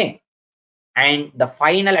 Okay, And the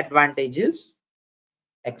final advantage is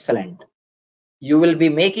excellent. You will be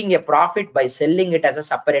making a profit by selling it as a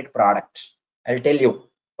separate product. I'll tell you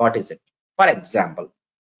what is it. For example,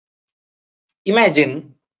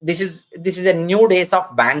 imagine this is a new days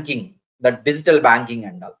of banking, the digital banking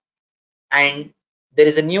and all, and there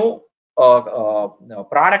is a new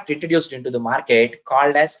product introduced into the market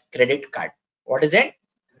called as credit card. What is it?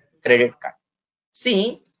 Credit card.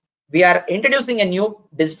 See, we are introducing a new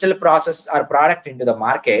digital process or product into the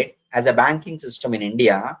market as a banking system in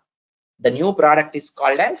India. The new product is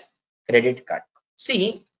called as credit card.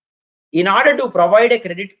 See, in order to provide a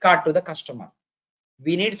credit card to the customer,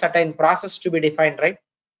 we need certain process to be defined, right?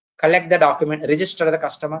 Collect the document, register the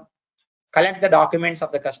customer, collect the documents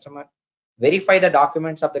of the customer, verify the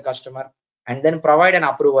documents of the customer, and then provide an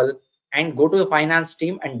approval and go to the finance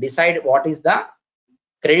team and decide what is the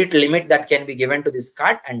credit limit that can be given to this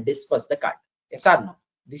card and disperse the card. Yes or no?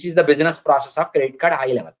 This is the business process of credit card high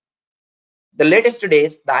level. The latest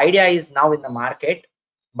days, the idea is now in the market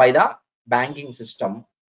by the banking system.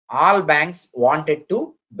 All banks wanted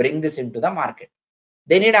to bring this into the market.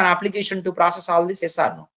 They need an application to process all this, yes or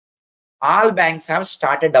no? All banks have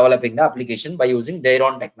started developing the application by using their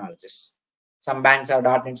own technologies. Some banks have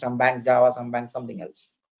 .NET, some banks Java, some banks something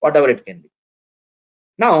else, whatever it can be.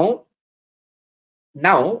 Now,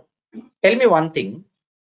 tell me one thing.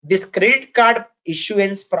 This credit card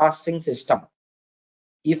issuance processing system,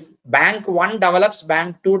 if bank 1 develops,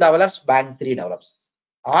 bank 2 develops, bank 3 develops,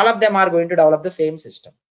 all of them are going to develop the same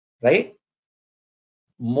system, right?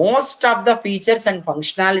 Most of the features and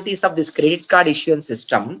functionalities of this credit card issuance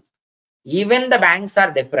system, even the banks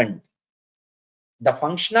are different. The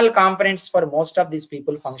functional components for most of these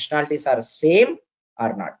people, functionalities are same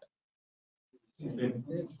or not.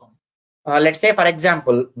 Let's say, for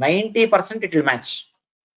example, 90% it will match.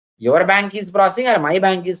 Your bank is processing or my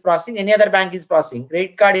bank is processing, any other bank is processing.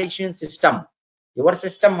 Credit card issuance system, your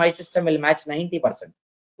system, my system will match 90%.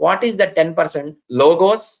 What is the 10%?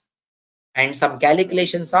 Logos and some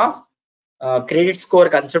calculations of credit score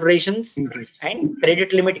considerations and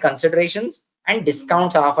credit limit considerations and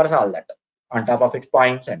discounts, offers, all that. On top of it,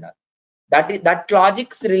 points and all. That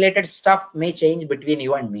logics related stuff may change between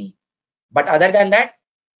you and me. But other than that,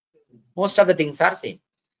 most of the things are same.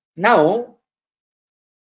 Now,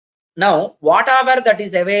 whatever that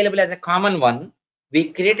is available as a common one,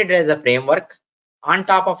 we created as a framework. On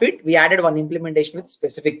top of it, we added one implementation with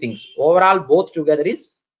specific things. Overall, both together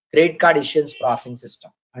is credit card issuance processing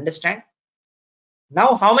system. Understand?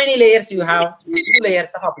 Now, how many layers you have? 2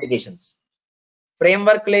 layers of applications.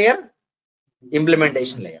 Framework layer,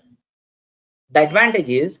 implementation layer. The advantage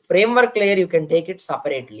is framework layer, you can take it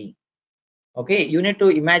separately. Okay, you need to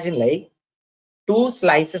imagine like 2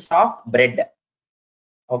 slices of bread.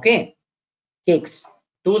 Okay, cakes,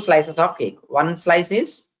 2 slices of cake. One slice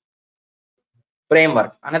is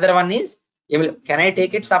framework, another one is, can I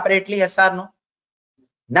take it separately? Yes or no?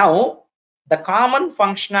 Now, the common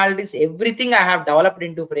functionalities, everything I have developed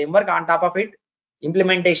into framework. On top of it,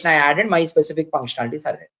 implementation I added, my specific functionalities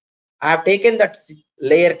are there. I have taken that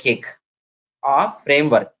layer cake of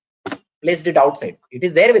framework, placed it outside. It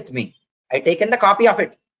is there with me. I taken the copy of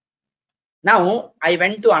it. Now I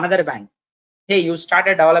went to another bank. Hey, you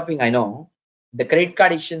started developing, I know. The credit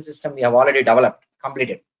card issuance system we have already developed,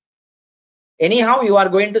 completed. Anyhow, you are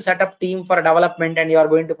going to set up team for development and you are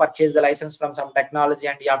going to purchase the license from some technology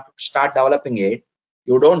and you have to start developing it.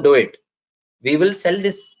 You don't do it. We will sell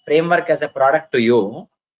this framework as a product to you.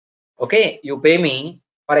 Okay, you pay me.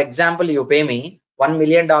 For example, you pay me $1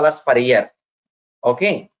 million per year.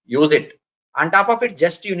 Okay, use it. On top of it,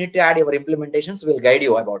 just you need to add your implementations. We'll guide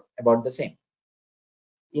you about the same.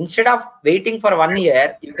 Instead of waiting for 1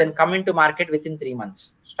 year, you can come into market within 3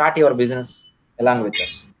 months. Start your business along with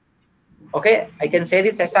us. Okay, I can say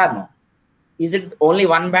this, yes or no? Is it only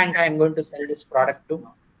one bank I am going to sell this product to?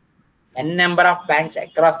 N number of banks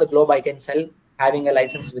across the globe I can sell having a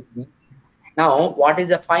license with me. Now, what is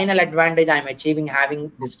the final advantage I am achieving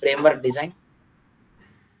having this framework design?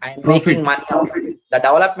 I am making money out of it. The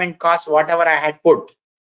development cost, whatever I had put,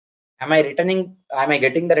 am I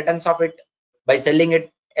getting the returns of it by selling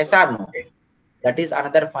it? Yes or no? That is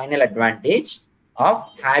another final advantage of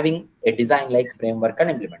having a design like framework and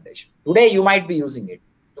implementation. Today you might be using it.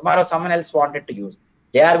 Tomorrow someone else wanted to use it.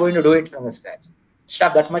 They are going to do it from the scratch. Instead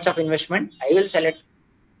of that much of investment, I will sell it.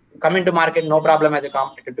 Come into market, no problem as a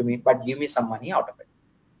competitor to me, but give me some money out of it.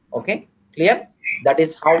 Okay, clear? That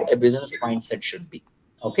is how a business mindset should be.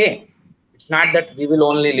 Okay, it's not that we will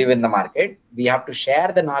only live in the market. We have to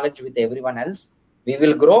share the knowledge with everyone else. We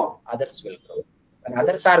will grow, others will grow. When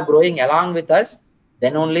others are growing along with us,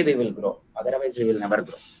 then only we will grow. Otherwise, we will never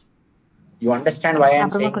grow. You understand why I'm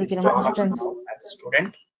saying this to all of Understand. you as a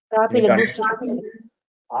student? Copy You need to boost. understand.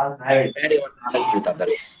 I will share your knowledge with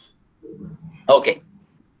others. Okay.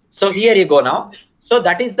 So here you go now. So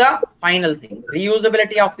that is the final thing.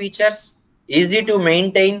 Reusability of features, easy to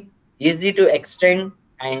maintain, easy to extend,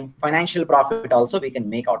 and financial profit also we can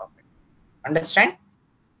make out of it. Understand?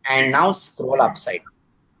 And now scroll upside.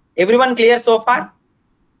 Everyone clear so far?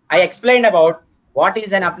 I explained about what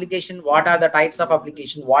is an application, what are the types of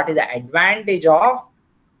application, what is the advantage of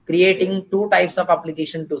creating two types of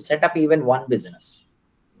application to set up even one business.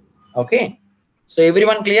 Okay. So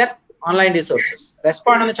everyone clear? Online resources.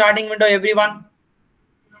 Respond on the charting window, everyone.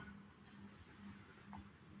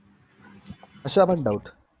 Harsha, one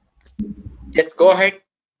doubt. Yes, go ahead.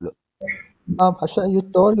 Harsha, you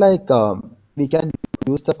told like we can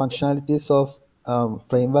use the functionalities of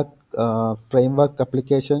framework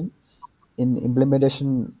application in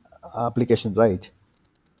implementation application, right?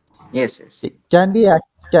 Yes, yes. Can we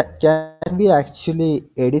actually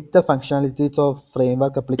edit the functionalities of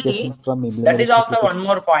framework application See, from that is implementation also application? one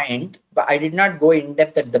more point, but I did not go in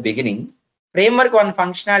depth at the beginning. Framework one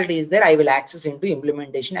functionality is there. I will access into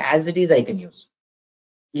implementation as it is. I can use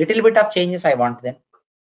little bit of changes I want. Then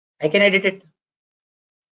I can edit it.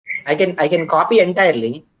 I can copy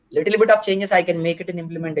entirely. Little bit of changes I can make it in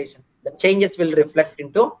implementation. The changes will reflect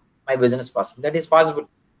into my business process. That is possible.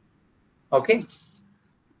 Okay.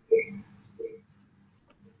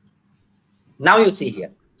 Now you see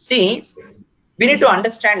here. See, we need to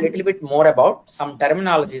understand a little bit more about some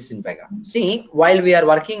terminologies in Pega. See, while we are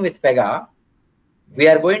working with Pega, we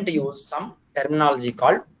are going to use some terminology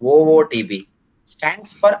called OOTB.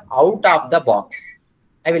 Stands for out of the box.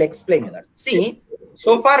 I will explain you that. See,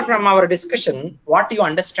 so far from our discussion, what you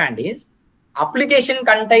understand is application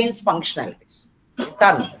contains functionalities. Yes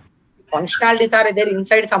or no? Functionalities are there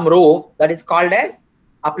inside some row that is called as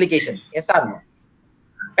application. Yes or no?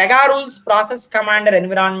 Pega rules process commander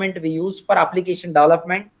environment we use for application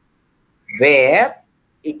development where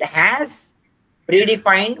it has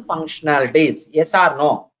predefined functionalities. Yes or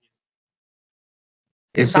no?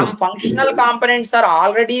 Yes, sir. Some functional components are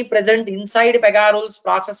already present inside Pega rules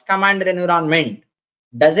process commander environment.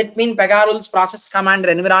 Does it mean Pega rules process commander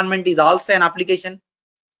environment is also an application?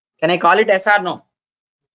 Can I call it yes or no?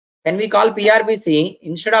 Can we call PRBC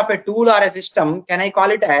instead of a tool or a system? Can I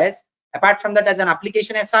call it as apart from that as an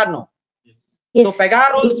application? Yes or no? Yes. So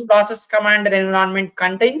Pega rules process commander environment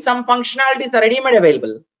contains some functionalities already made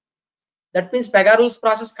available. That means Pega rules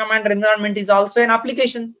process commander environment is also an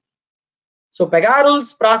application. So Pega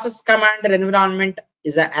rules process commander environment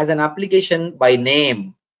is as an application by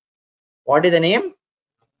name. What is the name?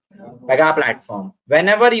 Pega platform.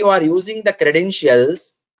 Whenever you are using the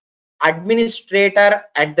credentials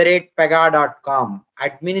administrator@pega.com,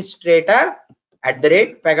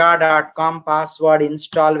 administrator@pega.com password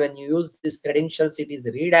install, when you use this credentials, it is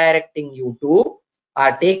redirecting you to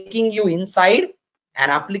or taking you inside an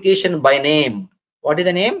application by name. What is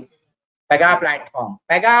the name? Pega platform.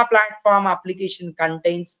 Pega platform application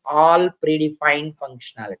contains all predefined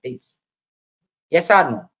functionalities. Yes or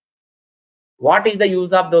no? What is the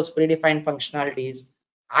use of those predefined functionalities?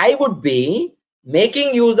 I would be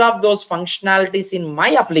making use of those functionalities in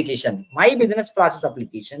my application, my business process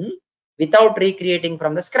application, without recreating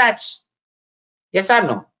from the scratch. Yes or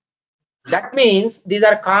no? That means these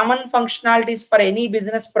are common functionalities for any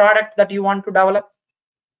business product that you want to develop.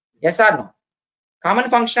 Yes or no?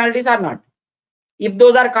 Common functionalities or not? If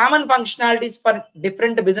those are common functionalities for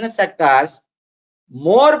different business sectors,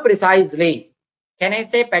 more precisely, can I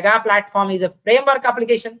say Pega platform is a framework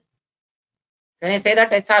application? Can I say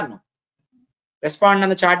that yes or no? Respond on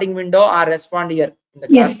the charting window or respond here in the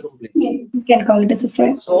classroom, please. Yes, you can call it as a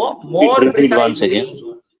frame. So more Repeat once precisely,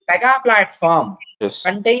 Pega platform Yes.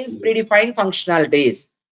 contains predefined functionalities,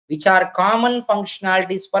 which are common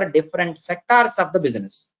functionalities for different sectors of the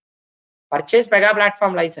business. Purchase Pega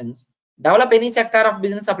platform license, develop any sector of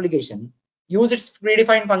business application, use its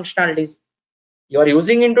predefined functionalities. You are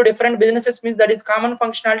using into different businesses means that is common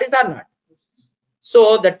functionalities or not.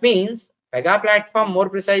 So that means Pega platform, more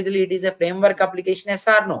precisely, it is a framework application, yes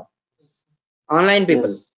or no? Online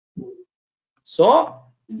people. So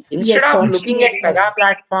instead Yes, of sir. looking at Pega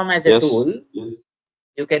platform as a Yes. tool,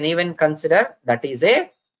 you can even consider that is a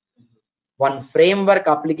one framework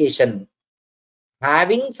application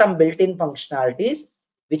having some built-in functionalities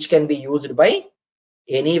which can be used by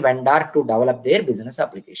any vendor to develop their business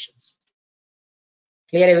applications.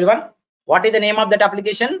 Clear, everyone? What is the name of that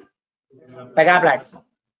application? Pega platform.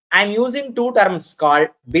 I'm using two terms called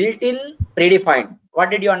built-in, predefined. What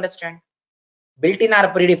did you understand? Built-in or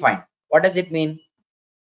predefined? What does it mean?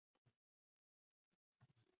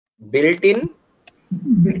 built-in,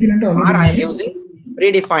 or I am using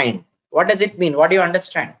predefined. What does it mean? What do you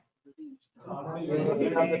understand?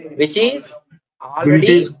 Which is Built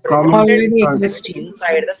already is common presented functionality.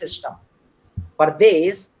 inside the system. For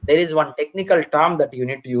this, there is one technical term that you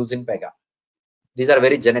need to use in Pega. These are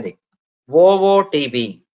very generic.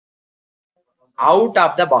 OOTB, out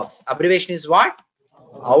of the box. Abbreviation is what?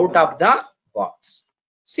 Out of the box.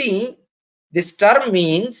 See, this term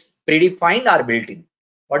means predefined or built-in.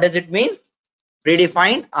 What does it mean?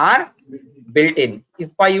 Predefined or built-in.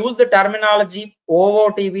 If I use the terminology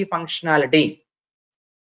OOTB functionality,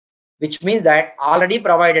 which means that already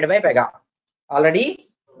provided by Pega. Already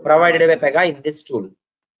provided by Pega in this tool.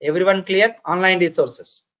 Everyone clear? Online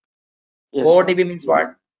resources. Yes, OOTB means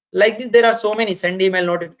what? Like this, there are so many: send email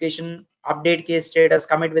notification, update case status,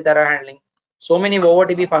 commit with error handling. So many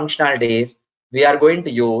OOTB functionalities we are going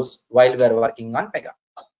to use while we are working on Pega.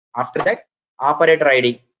 After that, operator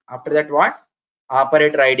ID. After that, what?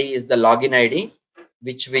 Operator ID is the login ID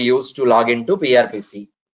which we use to log into PRPC.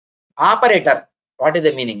 Operator, what is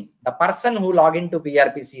the meaning? The person who log into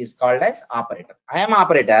PRPC is called as operator. I am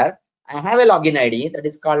operator. I have a login ID that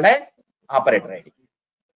is called as operator ID.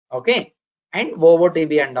 Okay, and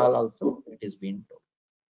OOTB and all also it is being told.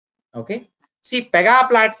 Okay, see, Pega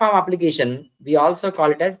platform application, we also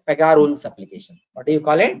call it as Pega rules application. What do you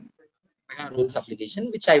call it? Pega rules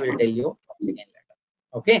application, which I will tell you once again later.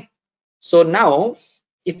 Okay, so now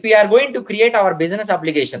if we are going to create our business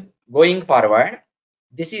application going forward,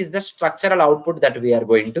 this is the structural output that we are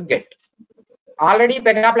going to get. Already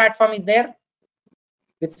Pega platform is there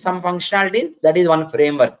with some functionalities. That is one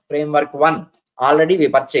framework. Framework 1 already we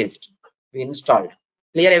purchased, we installed.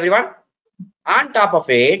 Clear, everyone? On top of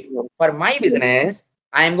it, for my business,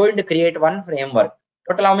 I am going to create one framework.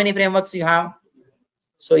 Total, how many frameworks you have?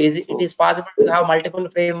 So it is possible to have multiple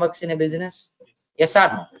frameworks in a business? Yes or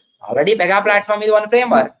no? Already Pega platform is one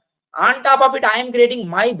framework. On top of it, I am creating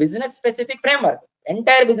my business specific framework,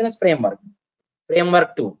 entire business framework.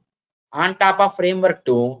 Framework 2. On top of framework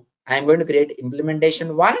 2, I am going to create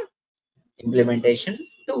implementation 1, implementation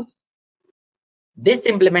 2. This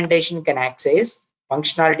implementation can access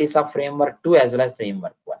functionalities of framework 2 as well as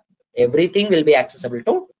framework 1. Everything will be accessible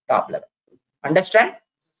to top level. Understand?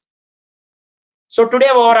 So today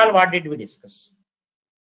overall, what did we discuss?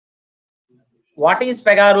 What is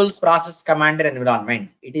Pega rules process commander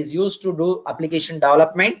environment? It is used to do application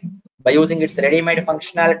development by using its ready-made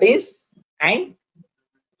functionalities. And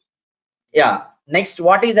yeah, next,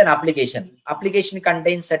 what is an application? Application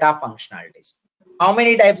contains set of functionalities. How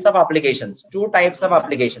many types of applications? 2 types of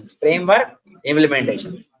applications: framework,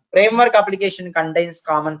 implementation. Framework application contains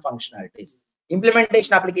common functionalities.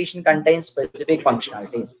 Implementation application contains specific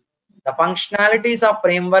functionalities. The functionalities of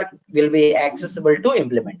framework will be accessible to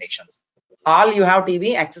implementations. All you have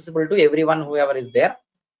TV accessible to everyone, whoever is there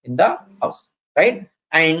in the house, right?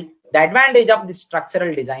 And the advantage of the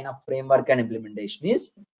structural design of framework and implementation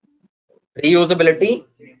is reusability,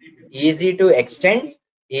 easy to extend,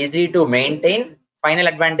 easy to maintain. Final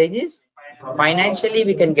advantage is financially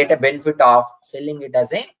we can get a benefit of selling it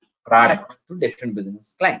as a product to different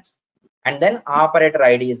business clients. And then operator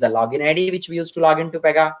ID is the login ID which we use to log into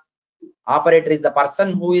Pega. Operator is the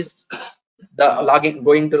person who is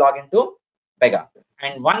going to log into Pega.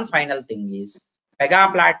 And one final thing is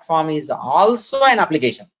Pega platform is also an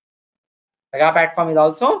application. Pega platform is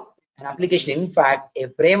also an application. In fact, a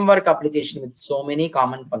framework application with so many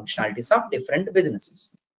common functionalities of different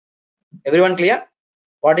businesses. Everyone clear?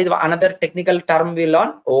 What is another technical term we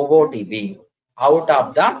learn? OOTB, out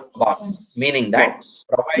of the box, meaning that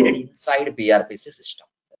provided inside PRPC system,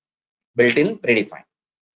 built-in, predefined.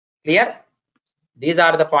 Clear? These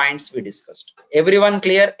are the points we discussed. Everyone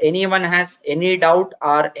clear? Anyone has any doubt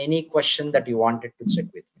or any question that you wanted to check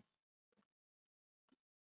with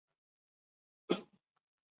me?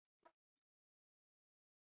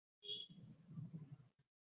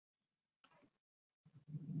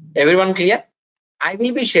 Everyone clear? I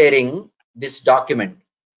will be sharing this document.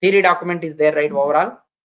 Theory document is there, right? Overall,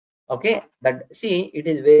 okay. That, see, it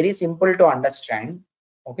is very simple to understand.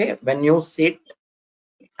 Okay, when you sit,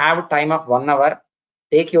 have time of 1 hour,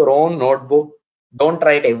 take your own notebook. Don't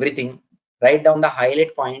write everything. Write down the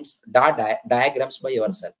highlight points, diagrams by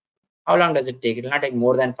yourself. How long does it take? It will not take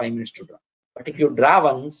more than 5 minutes to draw. But if you draw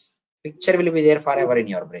once, picture will be there forever in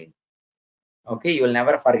your brain. Okay, you will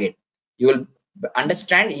never forget. You will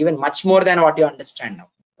understand even much more than what you understand now.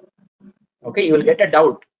 Okay, you will get a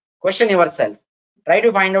doubt. Question yourself. Try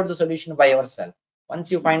to find out the solution by yourself.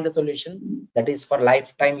 Once you find the solution, that is for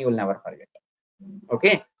lifetime, you will never forget.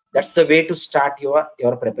 Okay, that's the way to start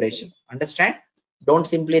your preparation. Understand? Don't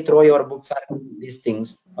simply throw your books or these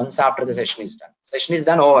things once after the session is done. Session is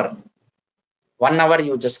done, over. 1 hour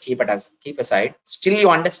you just keep aside. Still you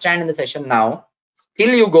understand in the session now.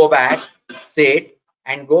 Till you go back, sit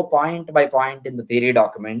and go point by point in the theory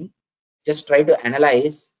document. Just try to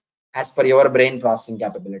analyze as per your brain processing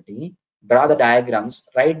capability. Draw the diagrams.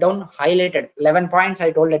 Write down highlighted 11 points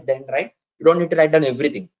I told at the end, right? You don't need to write down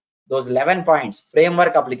everything. Those 11 points: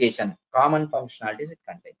 framework application, common functionalities it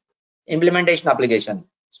contains. Implementation application,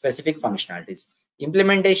 specific functionalities.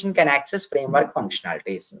 Implementation can access framework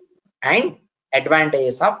functionalities. And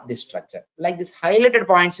advantages of this structure. Like this highlighted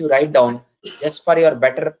points you write down just for your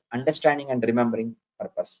better understanding and remembering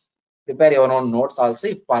purpose. Prepare your own notes also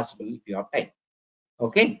if possible, if you have time.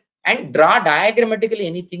 Okay. And draw diagrammatically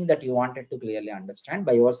anything that you wanted to clearly understand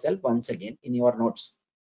by yourself once again in your notes.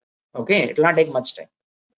 Okay. It will not take much time.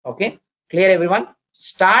 Okay. Clear, everyone?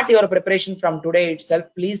 Start your preparation from today itself.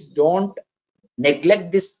 Please don't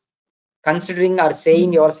neglect this, considering or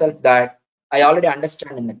saying yourself that I already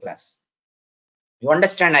understand in the class. You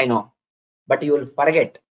understand, I know, but you will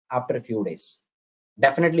forget after a few days.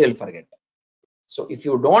 Definitely you'll forget. So if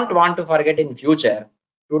you don't want to forget in future,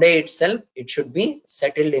 today itself, it should be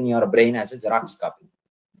settled in your brain as a Xerox copy.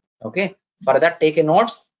 Okay. For that, take a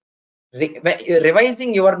notes.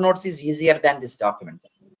 Revising your notes is easier than these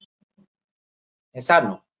documents. Yes or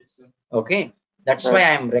no? Okay. That's why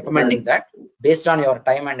I am recommending that based on your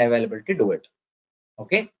time and availability, do it.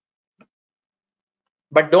 Okay.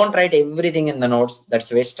 But don't write everything in the notes.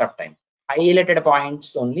 That's a waste of time. Highlighted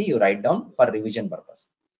points only you write down for revision purpose.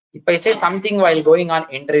 If I say something while going on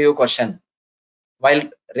interview question, while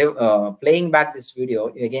playing back this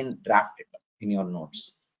video, you again draft it in your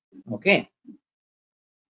notes. Okay.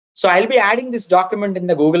 So I'll be adding this document in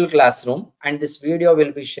the Google Classroom, and this video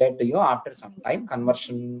will be shared to you after some time.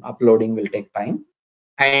 Conversion uploading will take time.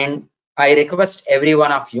 And I request every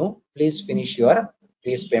one of you, please finish your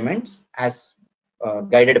fees payments as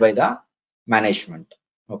guided by the management.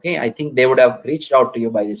 Okay, I think they would have reached out to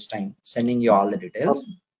you by this time, sending you all the details.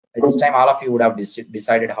 By this time, all of you would have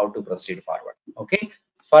decided how to proceed forward. Okay,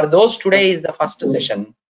 for those, today is the first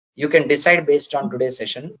session. You can decide based on today's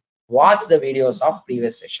session. Watch the videos of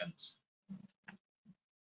previous sessions.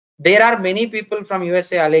 There are many people from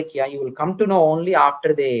USA, Alekia. You will come to know only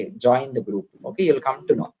after they join the group. Okay, you'll come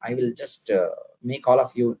to know. I will just make all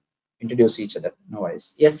of you introduce each other. No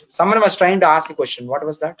worries. Yes, someone was trying to ask a question. What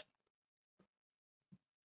was that?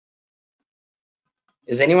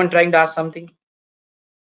 Is anyone trying to ask something?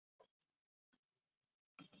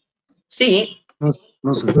 See.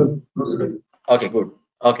 No, sir. Okay, good.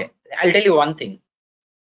 Okay, I'll tell you one thing.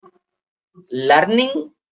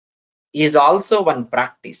 Learning is also one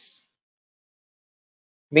practice.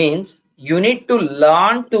 Means you need to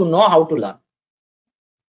learn to know how to learn.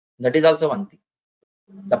 That is also one thing.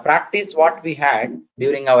 The practice what we had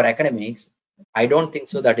during our academics, I don't think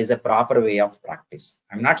so that is a proper way of practice.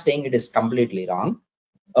 I'm not saying it is completely wrong.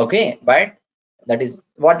 Okay, but that is,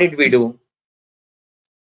 what did we do?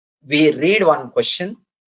 We read one question,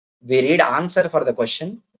 we read answer for the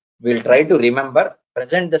question, we'll try to remember,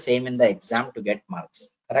 present the same in the exam to get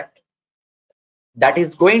marks. Correct? That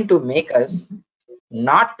is going to make us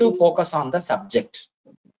not to focus on the subject.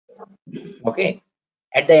 Okay.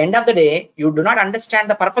 At the end of the day, you do not understand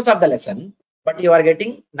the purpose of the lesson, but you are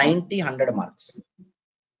getting 90, 100 marks.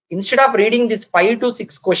 Instead of reading these 5 to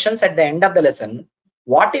 6 questions at the end of the lesson,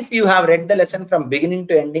 what if you have read the lesson from beginning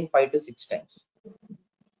to ending 5 to 6 times?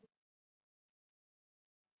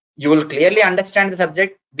 You will clearly understand the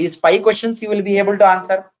subject. These 5 questions you will be able to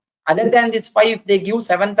answer. Other than these 5, they give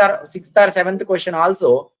 7th or 6th or 7th question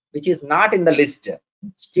also, which is not in the list.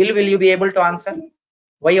 Still, will you be able to answer?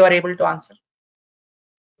 Why you are able to answer?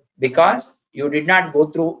 Because you did not go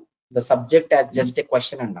through the subject as just a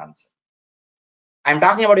question and answer. I'm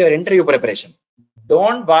talking about your interview preparation.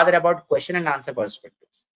 Don't bother about question and answer perspective.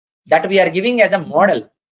 That we are giving as a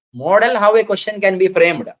model. Model how a question can be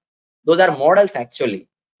framed. Those are models actually,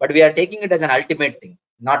 but we are taking it as an ultimate thing.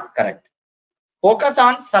 Not correct. Focus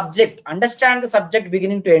on subject. Understand the subject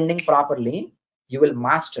beginning to ending properly. You will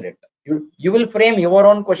master it. You will frame your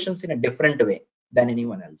own questions in a different way than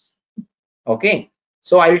anyone else. Okay.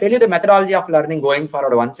 So I will tell you the methodology of learning going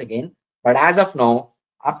forward once again. But as of now,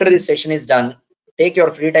 after this session is done, take your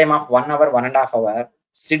free time of 1 hour, 1.5 hours.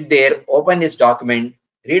 Sit there, open this document,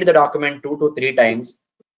 read the document 2 to 3 times.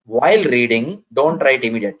 While reading, don't write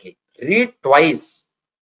immediately. Read twice.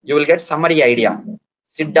 You will get summary idea.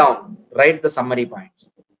 Sit down, write the summary points,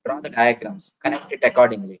 draw the diagrams, connect it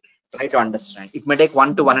accordingly. Try to understand. It may take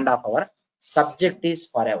 1 to 1.5 hours. Subject is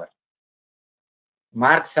forever.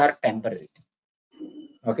 Marks are temporary.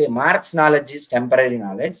 Okay, marks knowledge is temporary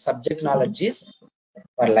knowledge, subject knowledge is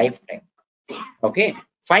for lifetime. Okay,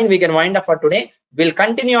 fine, we can wind up for today. We'll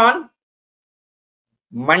continue on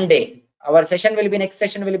Monday. Our session will be, next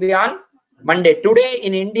session will be on Monday. Today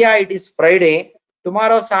in India it is Friday,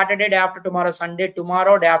 tomorrow Saturday, day after tomorrow Sunday,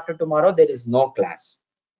 tomorrow, day after tomorrow there is no class.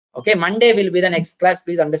 Okay, Monday will be the next class.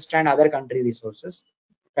 Please understand other country resources,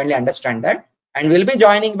 kindly understand that, and we'll be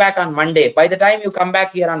joining back on Monday. By the time you come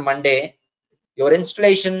back here on Monday, your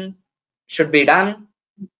installation should be done,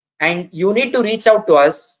 and you need to reach out to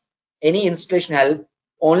us any installation help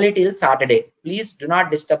only till Saturday. Please do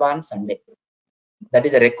not disturb on Sunday. That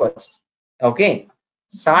is a request. Okay,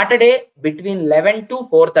 Saturday between 11 to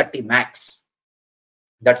 4:30 max.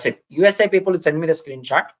 That's it. USA people send me the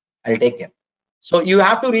screenshot, I'll take care. So you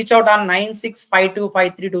have to reach out on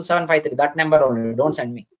 9652532753. That number only, don't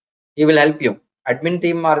send me. He will help you. Admin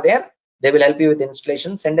team are there, they will help you with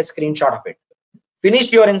installation. Send a screenshot of it.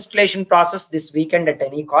 Finish your installation process this weekend at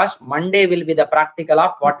any cost. Monday will be the practical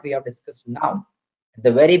of what we have discussed now at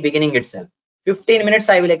the very beginning itself. 15 minutes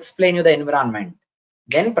I will explain you the environment,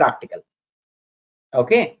 then practical.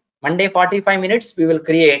 Okay, Monday 45 minutes we will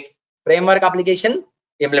create framework application,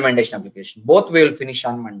 implementation application. Both we will finish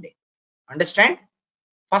on Monday. Understand?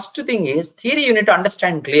 First thing is theory you need to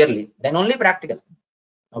understand clearly, then only practical.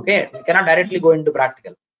 Okay, we cannot directly go into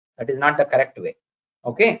practical. That is not the correct way.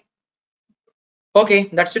 Okay. Okay,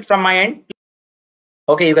 that's it from my end.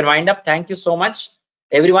 Okay, you can wind up. Thank you so much.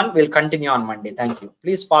 Everyone will continue on Monday. Thank you.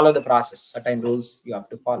 Please follow the process. Certain rules you have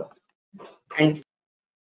to follow. And